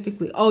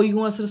specifically. Oh, you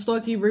going to the store?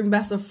 Can you bring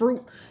back some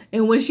fruit?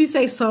 And when she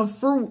say some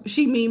fruit,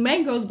 she mean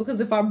mangoes because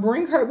if I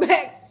bring her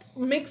back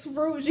mixed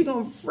fruit, she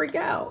gonna freak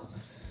out.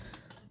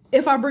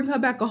 If I bring her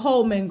back a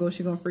whole mango,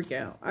 she gonna freak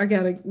out. I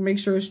gotta make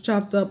sure it's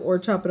chopped up or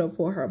chop it up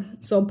for her.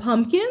 So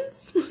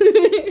pumpkins.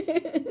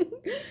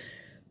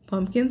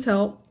 Pumpkins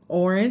help.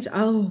 Orange.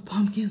 Oh,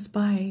 pumpkin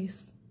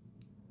spice.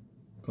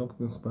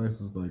 Pumpkin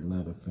spice is like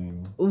not a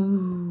thing.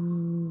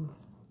 Ooh.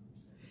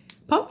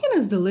 Pumpkin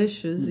is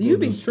delicious. You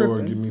be to the store,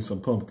 tripping. give me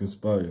some pumpkin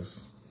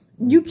spice.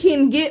 You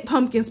can get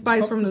pumpkin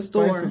spice from the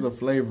store. Pumpkin spice is a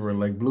flavoring,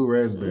 like blue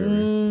raspberry.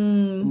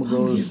 I'm going to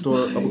go to the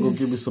store. I'm going to go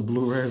get me some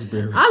blue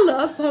raspberries. I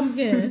love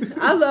pumpkin.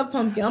 I'm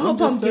a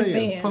pumpkin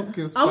fan.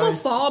 Pumpkin spice, I'm a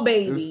fall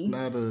baby. It's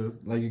not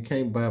like you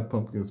can't buy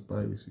pumpkin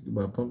spice. You can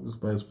buy pumpkin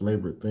spice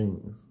flavored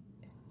things.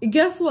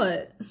 Guess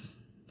what?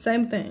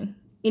 Same thing.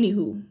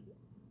 Anywho.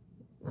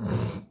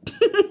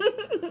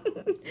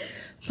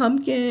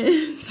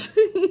 Pumpkins.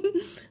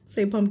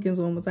 Say pumpkins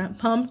one more time.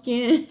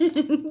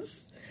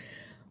 Pumpkins.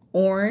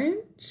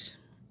 Orange,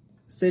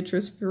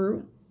 citrus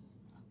fruit.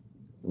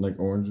 Like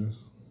oranges?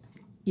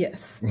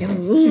 Yes.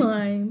 And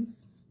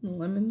limes,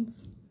 lemons,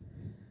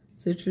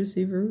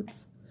 citrusy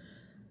fruits.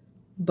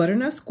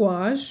 Butternut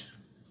squash.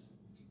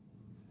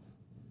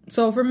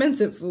 So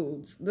fermented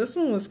foods. This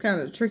one was kind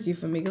of tricky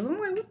for me because I'm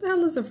like, what the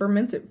hell is a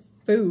fermented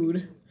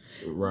food?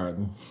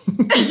 Rotten.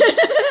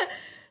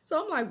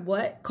 So I'm like,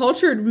 what?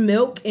 Cultured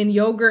milk and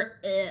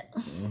yogurt.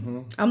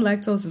 Mm-hmm. I'm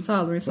lactose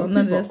intolerant, so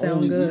none of that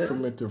sounds good. Eat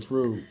fermented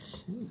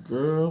fruits,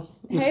 girl.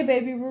 Hey,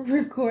 baby, we're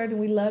recording.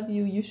 We love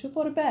you. You should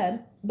go to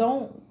bed.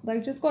 Don't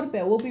just go to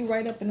bed. We'll be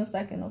right up in a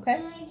second, okay?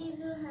 Can I give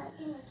you a hug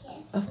and a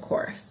kiss? Of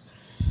course.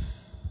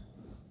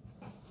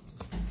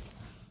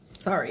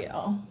 Sorry,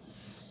 y'all.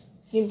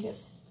 Give me a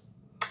kiss.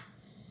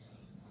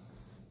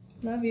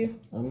 Love you.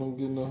 I don't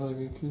get no hug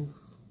and kiss.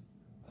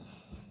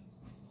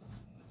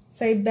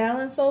 Say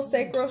balance those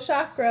sacral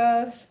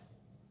chakras.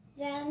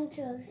 Balance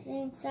those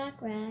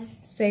chakras.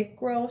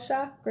 Sacral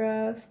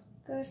chakras.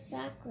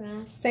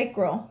 Chakras.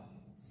 Sacral.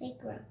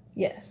 Sacral.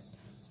 Yes.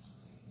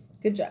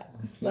 Good job.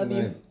 Love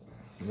you.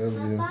 Love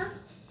you. Papa?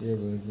 Yeah,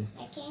 baby.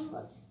 I can't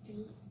go to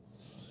sleep.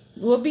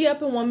 We'll be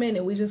up in 1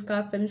 minute. We just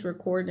got finished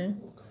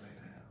recording.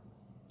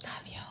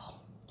 Love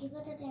y'all. Can you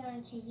put the thing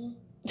on the TV?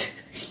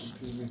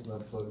 TV's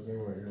not plugged in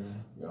right now.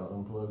 Y'all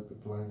unplugged the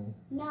plane.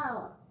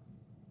 No.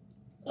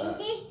 It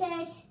just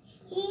says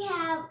he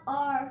have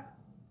our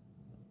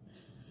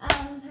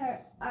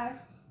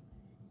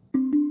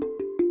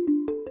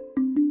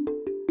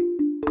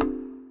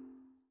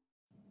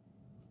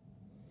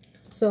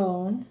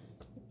So,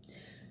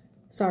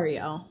 sorry,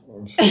 y'all.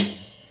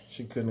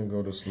 She couldn't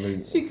go to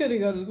sleep. She couldn't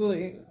go to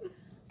sleep.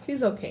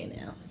 She's okay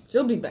now.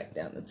 She'll be back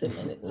down in 10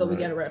 minutes. So we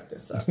got to wrap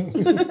this up.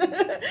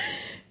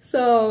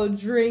 So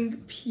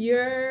drink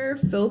pure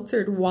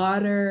filtered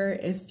water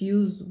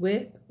infused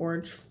with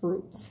orange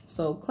fruits.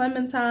 So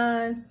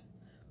clementines,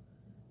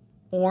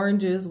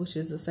 oranges, which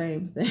is the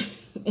same thing,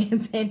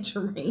 and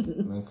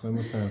tangerines. No,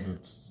 clementines are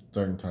a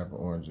certain type of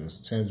oranges.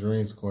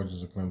 Tangerines,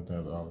 oranges, and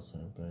clementines are all the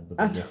same thing, but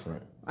they're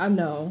different. I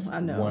know.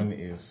 One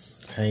is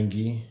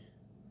tangy.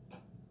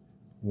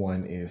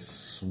 One is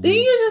sweet.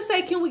 Didn't you just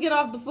say, can we get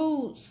off the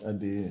foods? I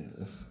did.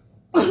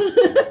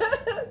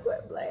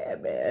 Quit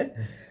playing,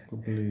 man.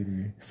 Believe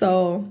me.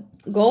 So,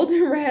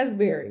 golden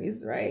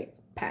raspberries, right?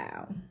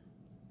 Pow.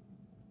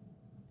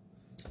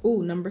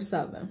 Ooh, number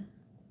 7.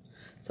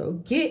 So,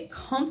 get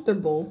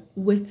comfortable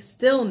with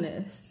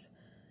stillness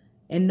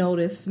and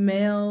notice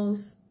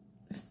smells,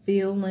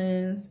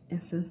 feelings,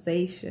 and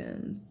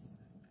sensations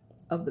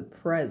of the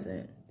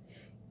present.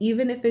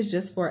 Even if it's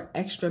just for an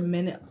extra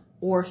minute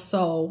or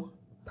so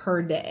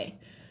per day.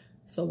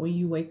 So, when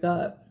you wake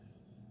up,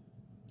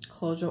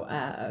 close your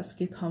eyes,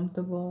 get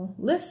comfortable,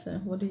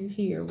 listen. What do you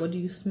hear? What do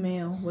you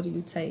smell? What do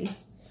you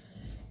taste?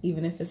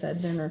 Even if it's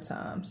at dinner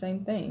time,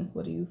 same thing.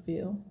 What do you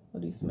feel?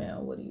 What do you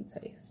smell? What do you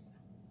taste?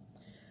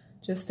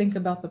 Just think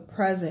about the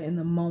present in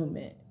the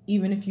moment.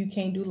 Even if you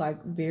can't do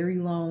like very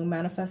long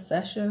manifest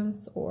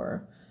sessions,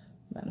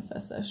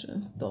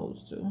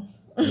 those two.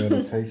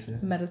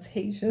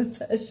 Meditation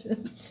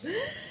sessions.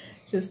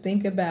 Just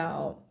think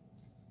about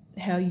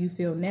how you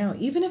feel now.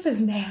 Even if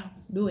it's now,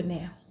 do it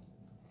now.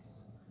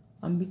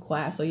 I'm gonna be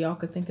quiet so y'all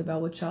can think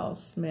about what y'all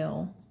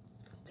smell,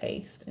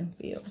 taste, and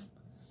feel.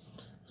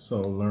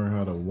 So learn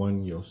how to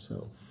one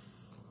yourself.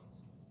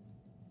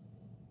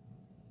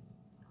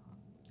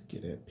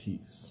 Get at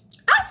peace.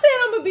 I said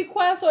I'm gonna be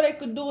quiet so they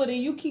could do it,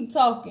 and you keep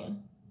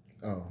talking.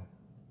 Oh,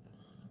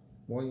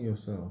 one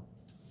yourself.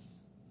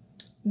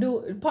 Do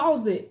it.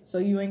 Pause it so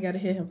you ain't gotta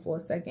hit him for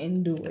a second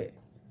and do it,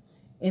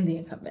 and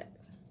then come back.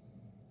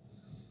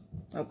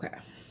 Okay.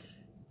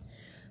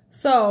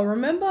 So,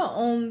 remember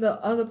on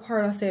the other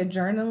part I said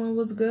journaling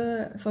was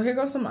good? So, here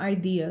goes some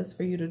ideas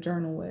for you to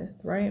journal with,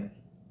 right?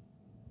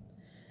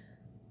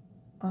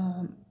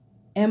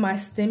 Am I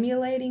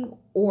stimulating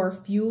or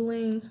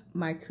fueling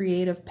my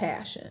creative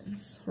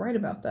passions? Write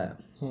about that.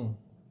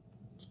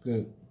 It's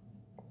good.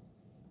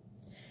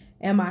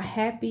 Am I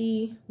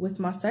happy with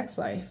my sex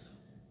life?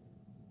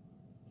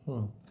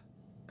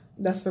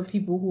 That's for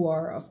people who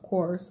are, of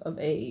course, of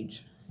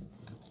age.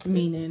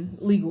 Meaning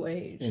legal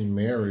age. And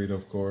married,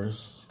 of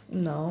course.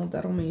 No,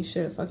 that don't mean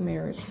shit. Fuck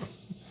marriage.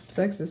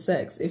 Sex is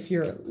sex if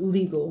you're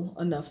legal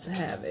enough to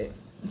have it.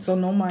 So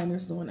no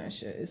minors doing that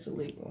shit. It's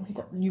illegal.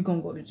 You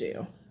gonna go to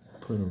jail.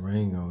 Put a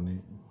ring on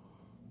it.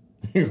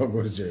 You gonna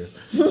go to jail.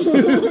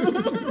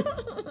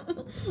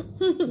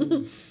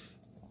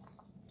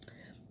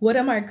 What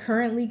am I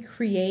currently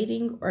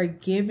creating or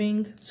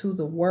giving to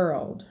the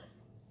world?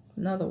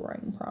 Another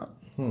writing prompt.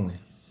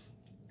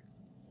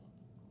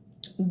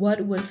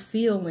 What would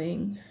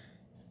feeling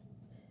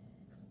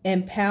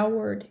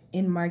empowered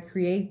in my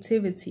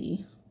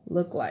creativity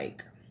look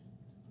like?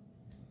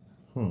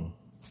 And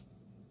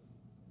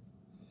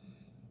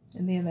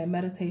then that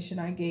meditation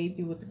I gave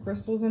you with the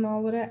crystals and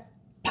all of that,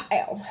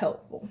 pow,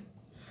 helpful.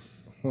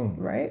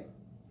 Right?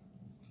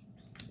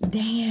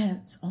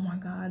 Dance. Oh my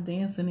God,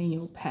 dancing in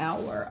your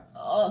power.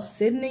 Oh,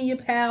 sitting in your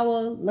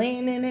power,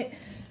 laying in it,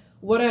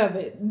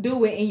 whatever.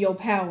 Do it in your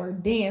power.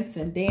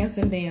 Dancing,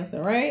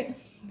 right?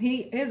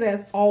 His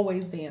ass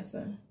always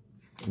dancing.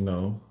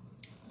 No.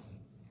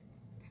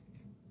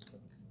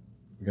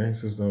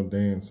 Gangsters don't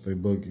dance, they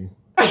boogie.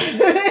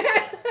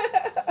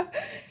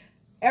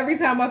 Every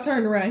time I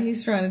turn around,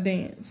 he's trying to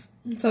dance.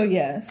 So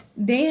yes,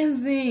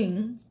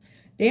 dancing.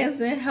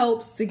 Dancing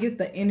helps to get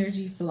the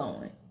energy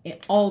flowing in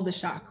all the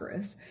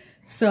chakras.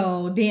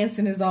 So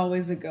dancing is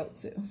always a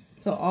go-to.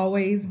 So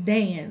always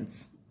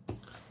dance.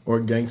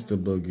 Or gangster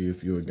boogie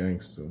if you're a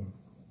gangster.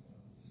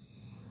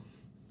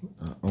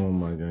 I own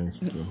my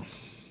gangster.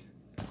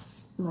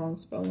 Wrong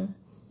spelling.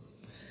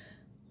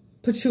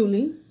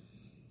 Patchouli.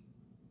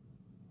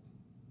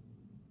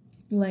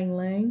 Lang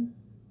Lang.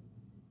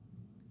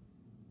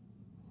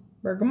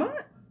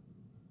 Bergamot.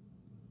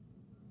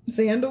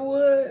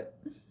 Sandalwood.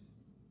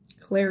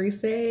 Clary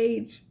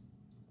sage.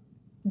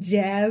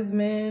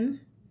 Jasmine.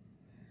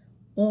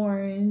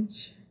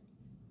 Orange.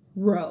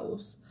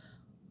 Rose.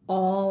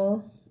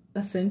 All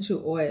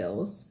essential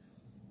oils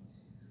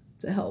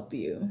to help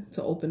you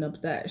to open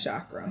up that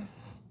chakra.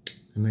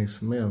 And they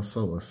smell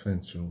so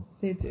essential.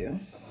 They do.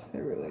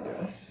 They really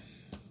do.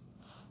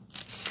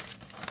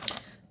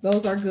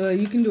 Those are good.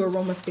 You can do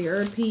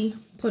aromatherapy.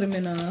 Put them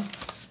in a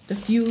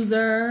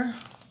diffuser.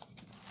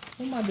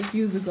 Where my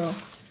diffuser go?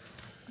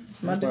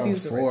 My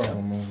diffuser. 4 of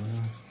them over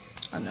here.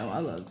 I know. I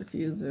love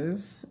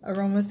diffusers.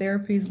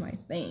 Aromatherapy is my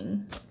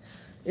thing.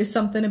 It's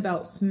something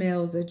about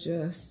smells that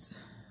just,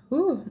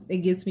 it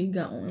gets me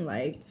going.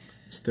 Like,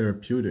 it's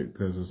therapeutic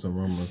because it's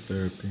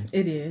aromatherapy.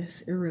 it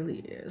is. It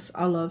really is.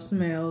 I love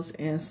smells,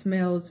 and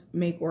smells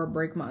make or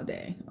break my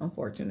day.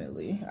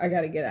 Unfortunately, I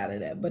got to get out of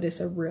that, but it's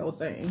a real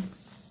thing.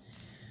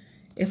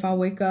 If I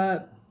wake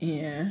up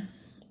and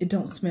it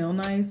don't smell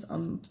nice,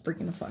 I'm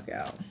freaking the fuck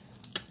out.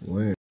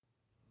 Wait.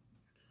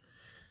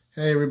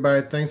 Hey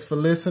everybody, thanks for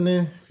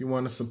listening. If you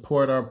want to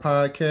support our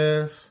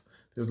podcast,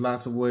 there's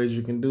lots of ways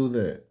you can do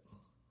that.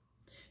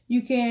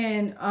 You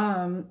can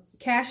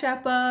Cash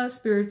App us,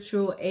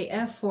 Spiritual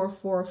AF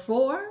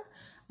 444.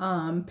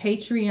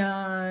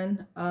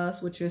 Patreon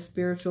us, which is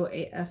Spiritual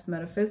AF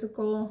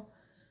Metaphysical.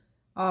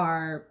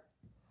 Our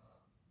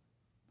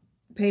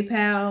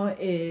PayPal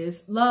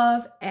is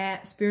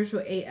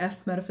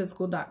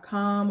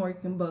love@spiritualafmetaphysical.com, or you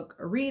can book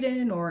a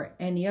reading or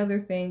any other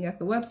thing at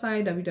the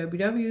website,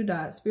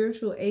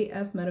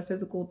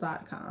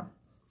 www.spiritualafmetaphysical.com.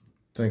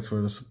 Thanks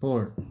for the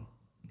support.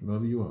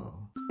 Love you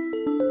all.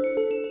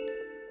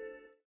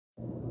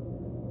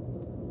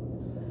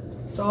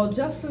 So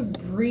just a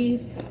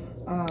brief,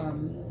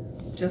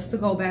 just to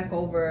go back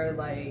over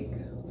like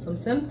some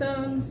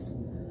symptoms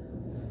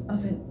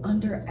of an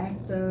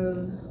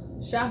underactive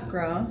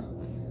chakra.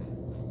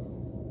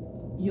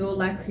 You'll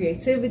lack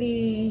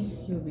creativity,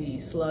 you'll be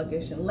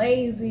sluggish and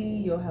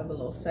lazy, you'll have a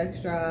low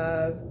sex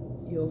drive,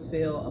 you'll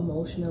feel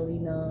emotionally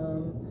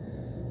numb,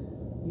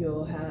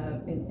 you'll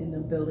have an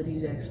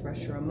inability to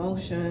express your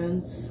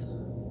emotions,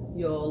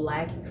 you'll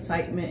lack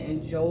excitement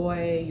and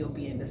joy, you'll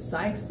be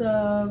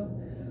indecisive,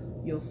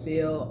 you'll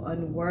feel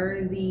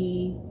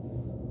unworthy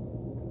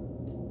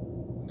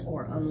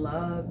or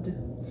unloved.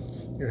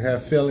 You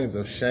have feelings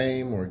of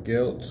shame or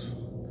guilt,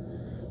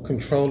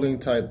 controlling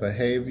type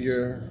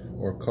behavior,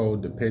 or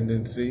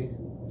codependency.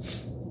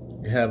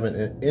 You have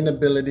an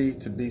inability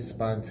to be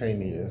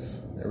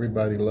spontaneous.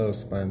 Everybody loves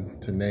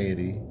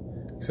spontaneity,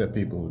 except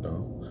people who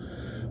don't.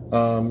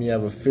 You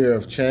have a fear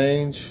of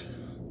change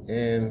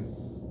and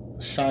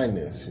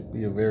shyness. You'd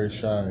be a very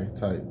shy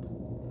type.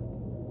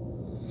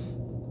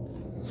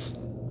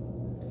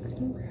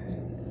 Okay.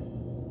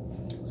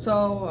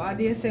 So I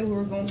did say we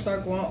were going to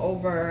start going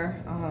over,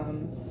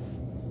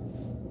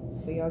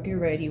 so y'all get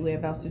ready. We're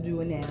about to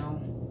do it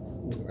now.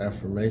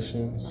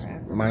 Affirmations,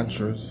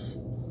 mantras.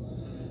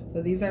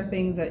 So these are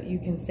things that you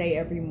can say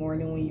every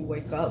morning when you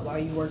wake up while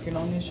you're working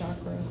on this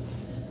chakra.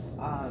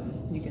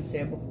 You can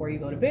say it before you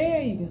go to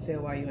bed. You can say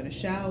it while you're in the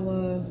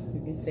shower.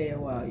 You can say it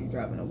while you're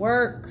driving to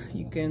work.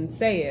 You can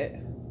say it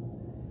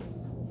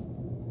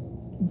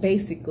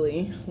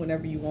basically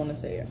whenever you want to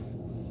say it.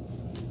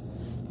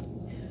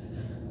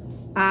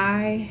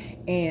 I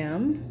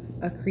am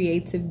a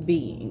creative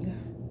being.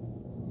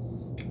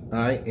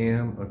 I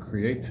am a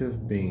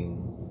creative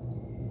being.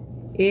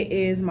 It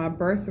is my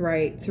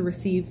birthright to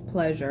receive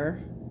pleasure.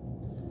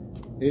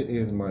 It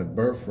is my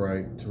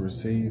birthright to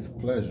receive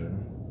pleasure.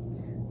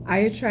 I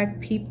attract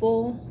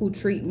people who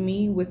treat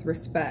me with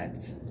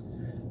respect.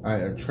 I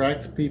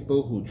attract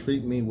people who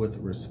treat me with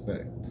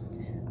respect.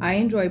 I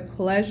enjoy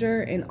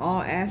pleasure in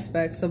all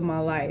aspects of my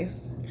life.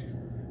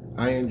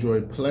 I enjoy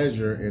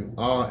pleasure in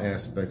all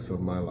aspects of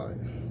my life.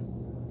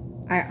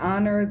 I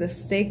honor the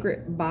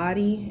sacred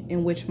body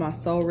in which my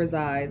soul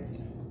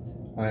resides.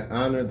 I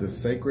honor the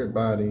sacred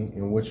body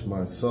in which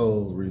my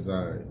soul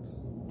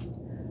resides.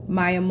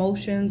 My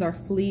emotions are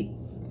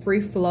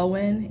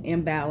free-flowing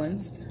and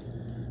balanced.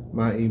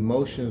 My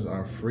emotions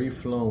are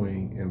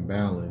free-flowing and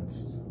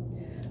balanced.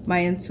 My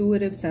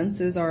intuitive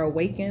senses are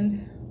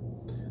awakened.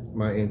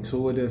 My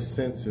intuitive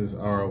senses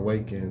are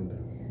awakened.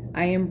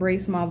 I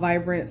embrace my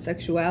vibrant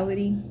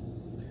sexuality.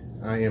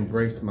 I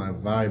embrace my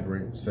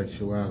vibrant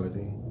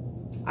sexuality.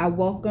 I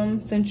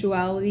welcome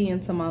sensuality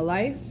into my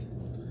life.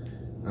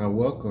 I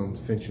welcome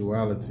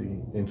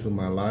sensuality into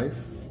my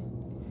life.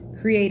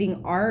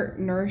 Creating art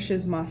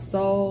nourishes my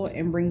soul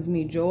and brings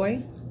me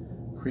joy.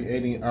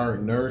 Creating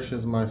art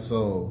nourishes my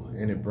soul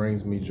and it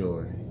brings me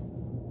joy.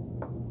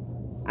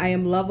 I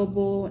am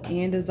lovable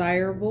and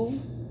desirable.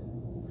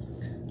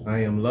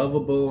 I am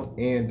lovable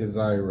and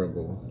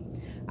desirable.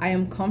 I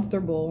am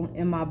comfortable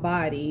in my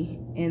body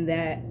and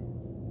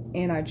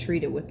I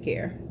treat it with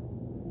care.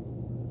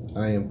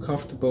 I am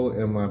comfortable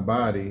in my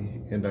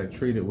body and I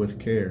treat it with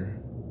care.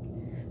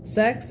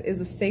 Sex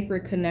is a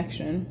sacred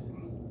connection.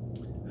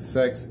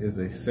 Sex is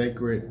a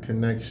sacred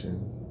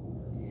connection.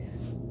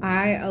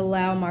 I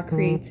allow my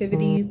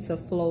creativity to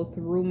flow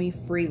through me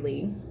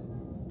freely.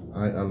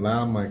 I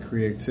allow my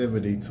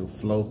creativity to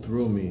flow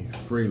through me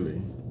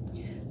freely.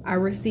 I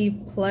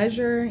receive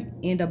pleasure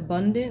and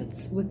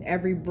abundance with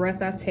every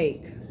breath I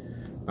take.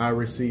 I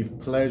receive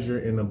pleasure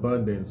and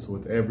abundance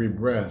with every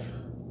breath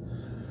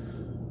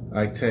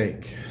I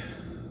take.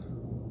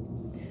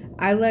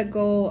 I let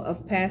go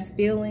of past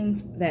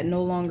feelings that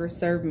no longer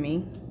serve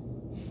me.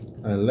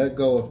 I let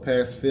go of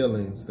past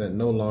feelings that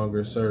no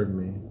longer serve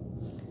me.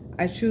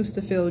 I choose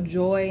to feel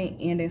joy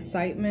and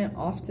excitement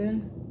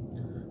often.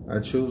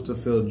 I choose to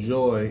feel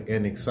joy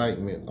and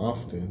excitement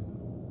often.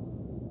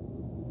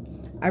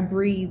 I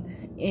breathe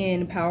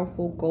in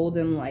powerful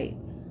golden light.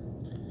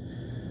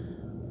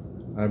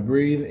 I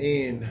breathe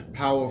in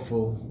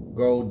powerful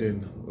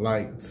golden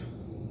light.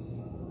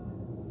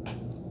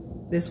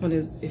 This one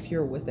is if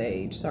you're with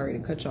age. Sorry to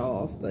cut you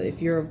off, but if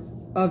you're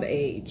of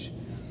age.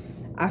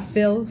 I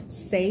feel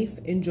safe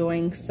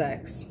enjoying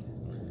sex.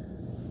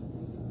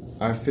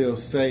 I feel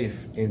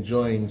safe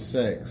enjoying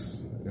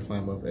sex if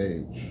I'm of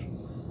age.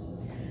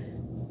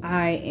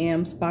 I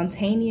am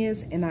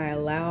spontaneous and I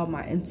allow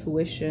my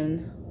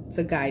intuition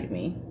to guide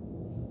me.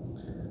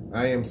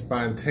 I am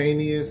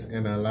spontaneous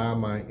and allow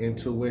my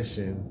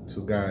intuition to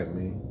guide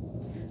me.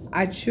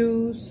 I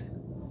choose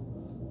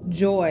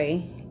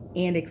joy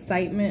and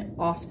excitement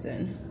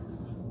often.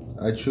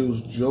 I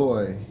choose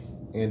joy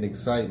and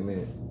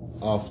excitement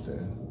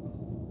often.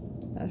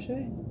 Ashe.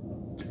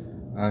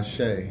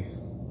 Ashe.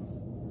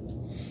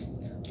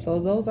 So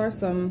those are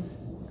some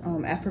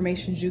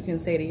affirmations you can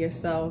say to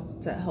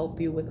yourself to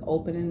help you with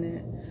opening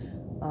it,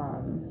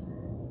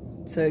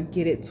 to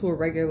get it to a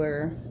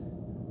regular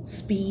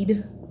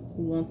speed.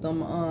 We want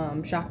them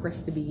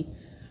chakras to be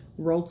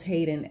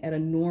rotating at a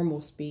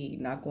normal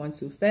speed, not going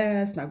too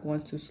fast, not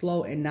going too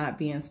slow, and not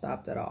being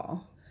stopped at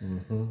all.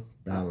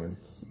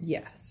 Balance.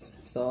 Yes.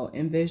 So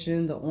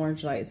envision the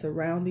orange light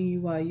surrounding you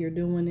while you're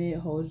doing it.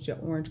 Hold your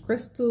orange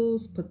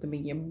crystals, put them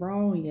in your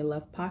bra, in your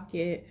left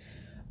pocket,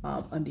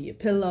 under your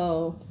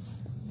pillow,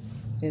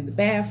 in the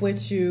bath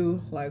with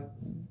you, like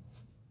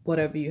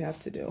whatever you have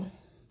to do.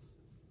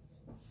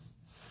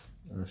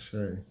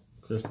 Ashe.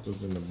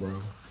 Crystals in the bra.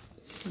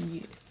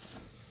 Yes.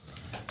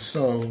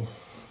 So,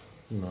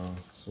 no,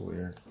 it's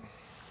weird.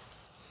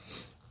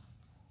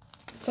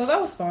 So that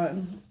was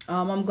fun.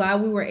 I'm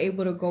glad we were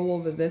able to go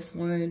over this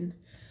one.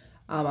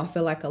 I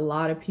feel like a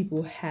lot of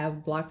people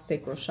have blocked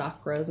sacral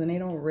chakras and they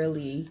don't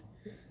really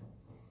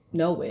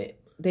know it.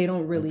 They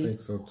don't really. I think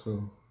so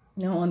too.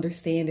 They don't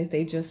understand it.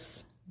 They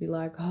just be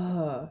like,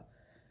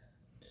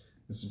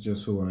 this is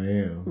just who I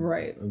am.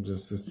 Right. I'm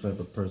just this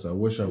type of person. I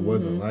wish I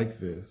wasn't like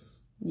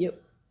this.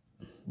 Yep.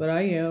 But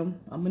I am.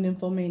 I'm an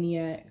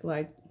infomaniac.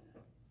 Like,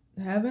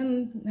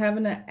 having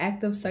an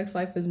active sex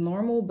life is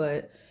normal,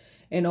 but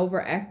an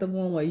overactive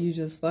one where you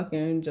just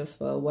fucking just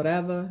for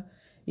whatever,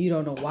 you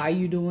don't know why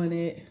you doing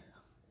it.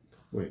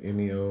 With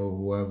any old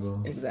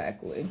whoever.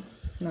 Exactly.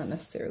 Not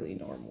necessarily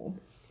normal.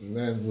 And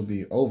that would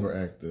be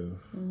overactive.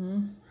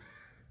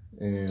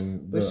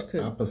 And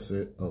the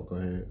opposite. Oh, go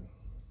ahead.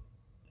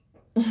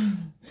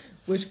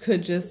 Which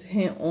could just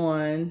hint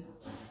on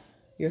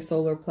your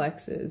solar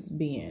plexus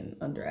being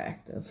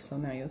underactive. So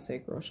now your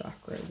sacral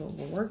chakra is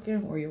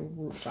overworking, or your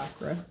root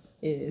chakra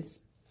is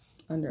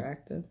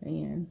underactive,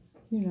 and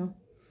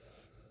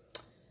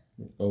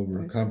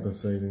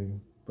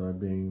overcompensating by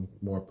being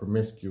more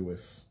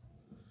promiscuous.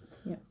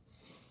 Yeah.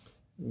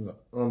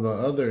 On the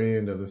other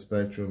end of the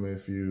spectrum,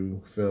 if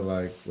you feel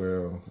like,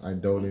 well, I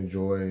don't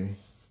enjoy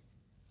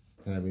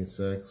having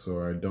sex,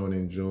 or I don't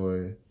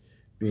enjoy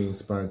being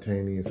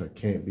spontaneous, I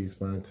can't be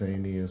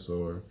spontaneous,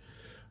 or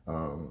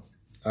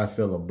I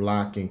feel a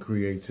block in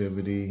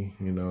creativity.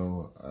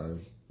 I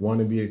want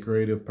to be a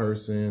creative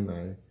person.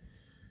 I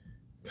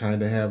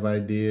kind of have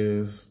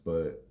ideas,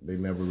 but they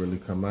never really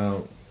come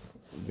out.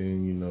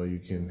 then you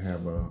can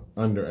have a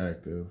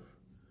underactive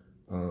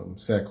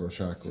sacral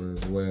chakra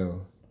as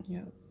well.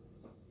 Yeah.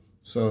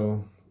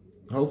 So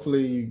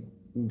hopefully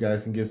you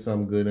guys can get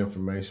some good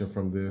information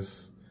from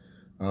this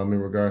in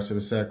regards to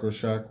the sacral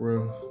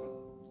chakra.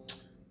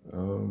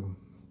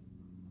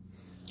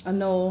 I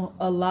know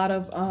a lot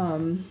of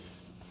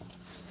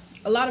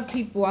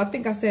people, I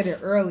think I said it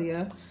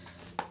earlier,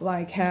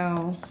 like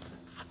how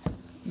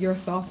your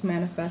thoughts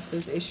manifest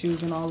as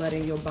issues and all that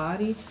in your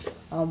body.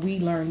 We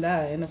learned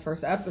that in the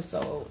first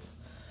episode.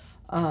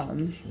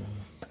 And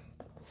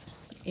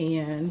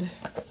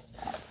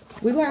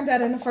we learned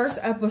that in the first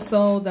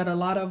episode that a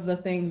lot of the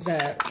things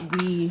that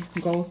we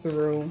go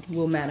through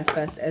will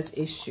manifest as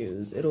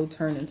issues. It'll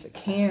turn into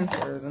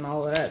cancers and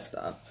all of that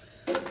stuff.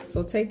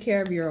 So take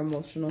care of your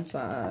emotional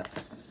side.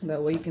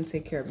 That way you can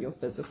take care of your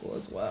physical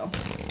as well.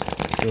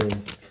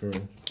 True.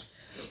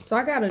 So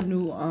I got a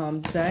new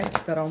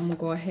deck that I'm going to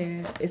go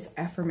ahead. It's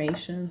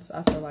affirmations.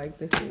 I feel like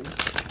this is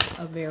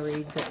a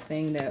very good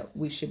thing that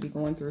we should be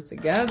going through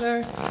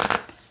together.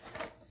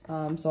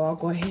 So I'll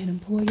go ahead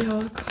and pull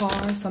y'all a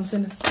card,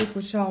 something to stick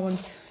with y'all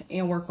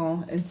and work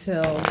on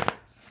until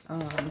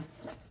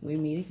we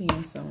meet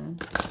again soon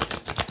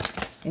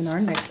in our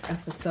next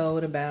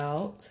episode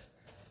about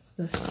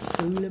the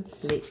solar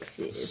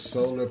plexus.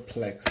 Solar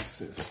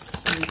plexus.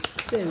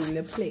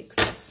 Solar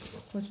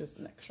plexus, which is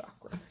the next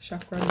chakra.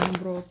 Chakra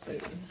numero 3.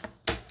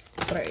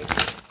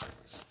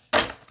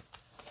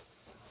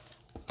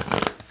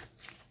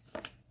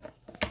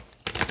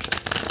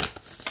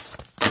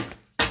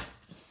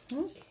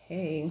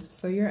 Okay,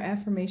 so your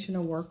affirmation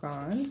to work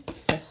on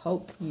to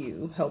help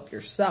you help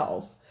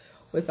yourself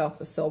without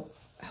the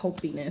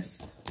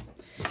self-helpiness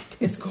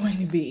is going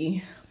to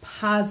be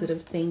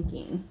positive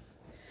thinking.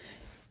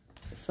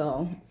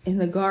 So, in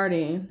the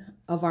garden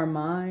of our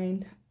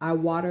mind, I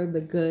water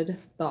the good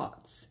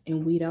thoughts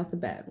and weed out the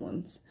bad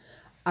ones.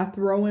 I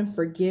throw in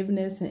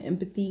forgiveness and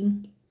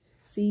empathy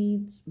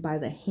seeds by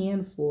the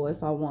handful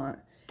if I want.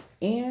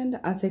 And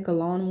I take a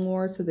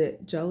lawnmower to the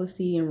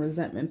jealousy and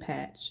resentment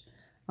patch.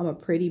 I'm a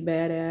pretty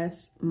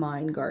badass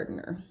mind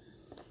gardener.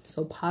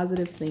 So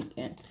positive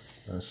thinking.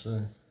 Ashe.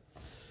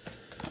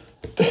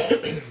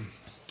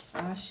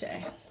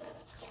 Ashe.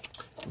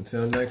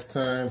 Until next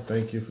time,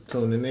 thank you for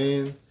tuning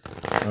in.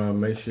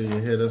 Make sure you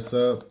hit us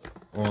up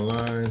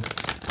online.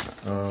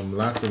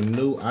 Lots of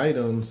new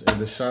items in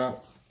the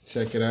shop.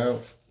 Check it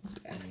out.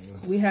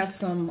 Yes. We have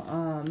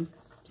some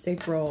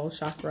sacral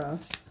chakra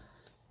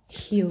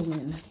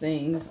healing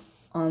things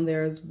on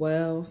there as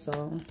well.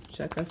 So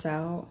check us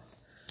out.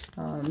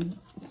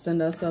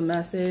 Send us a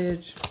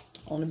message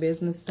on the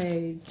business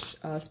page,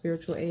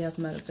 Spiritual AF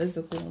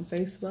Metaphysical on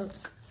Facebook.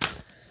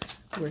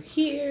 We're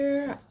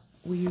here.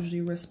 We usually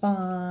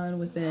respond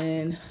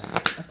within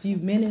a few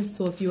minutes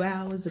to a few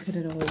hours,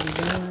 depending on what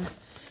we're doing.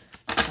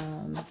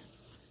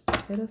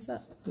 Hit us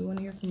up. We want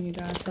to hear from you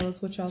guys. Tell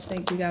us what y'all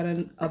think. We got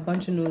a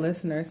bunch of new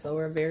listeners, so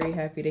we're very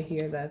happy to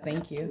hear that.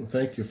 Thank you.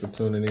 Thank you for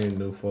tuning in,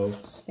 new folks.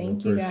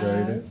 Thank you,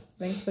 guys.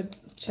 Thanks for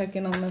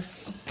checking on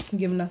us,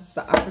 giving us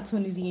the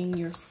opportunity in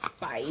your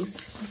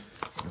spice.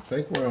 I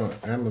think we're on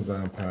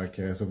Amazon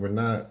Podcast. If we're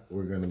not,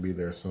 we're going to be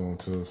there soon,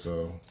 too.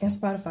 So And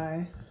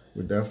Spotify.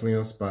 We're definitely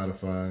on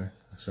Spotify.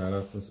 Shout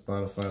out to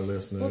Spotify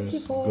listeners,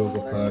 Spotify.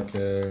 Google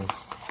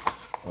Podcasts,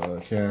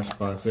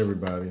 Castbox,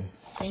 everybody.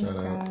 Thanks,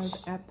 Shout out.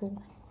 guys.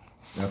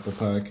 Apple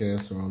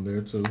Podcasts are on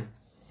there too.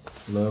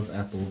 Love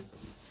Apple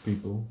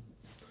people.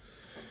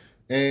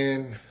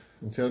 And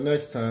until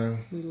next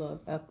time. We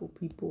love Apple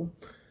people.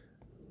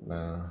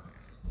 Nah.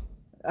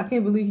 I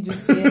can't believe he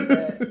just said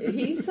that.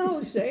 He's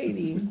so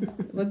shady.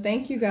 But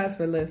thank you guys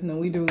for listening.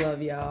 We do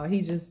love y'all.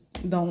 He just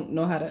don't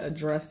know how to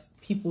address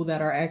people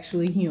that are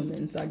actually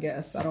humans, I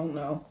guess. I don't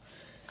know.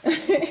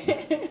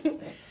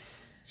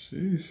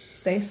 Sheesh.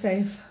 Stay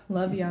safe.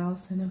 Love y'all.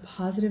 Sending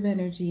positive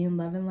energy and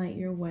love and light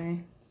your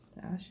way.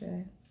 Ashe.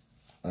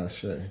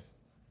 Ashe.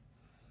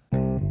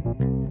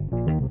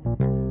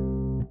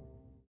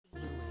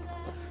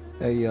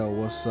 Hey yo,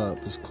 what's up?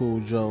 It's Cool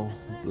Joe,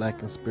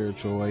 Black and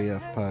Spiritual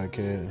AF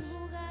Podcast.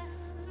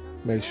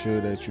 Make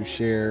sure that you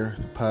share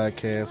the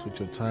podcast with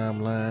your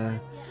timeline,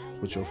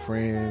 with your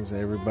friends,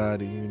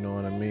 everybody, you know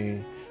what I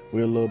mean?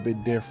 We're a little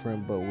bit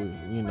different, but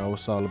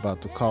it's all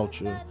about the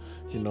culture.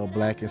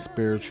 Black and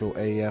Spiritual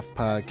AF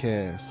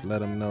Podcast. Let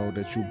them know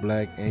that you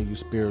black and you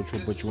spiritual,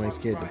 but you ain't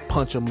scared to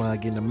punch a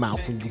mug in the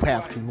mouth when you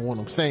have to, know what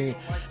I'm saying?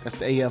 That's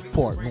the AF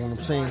part, know what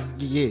I'm saying?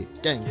 Yeah,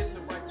 gang.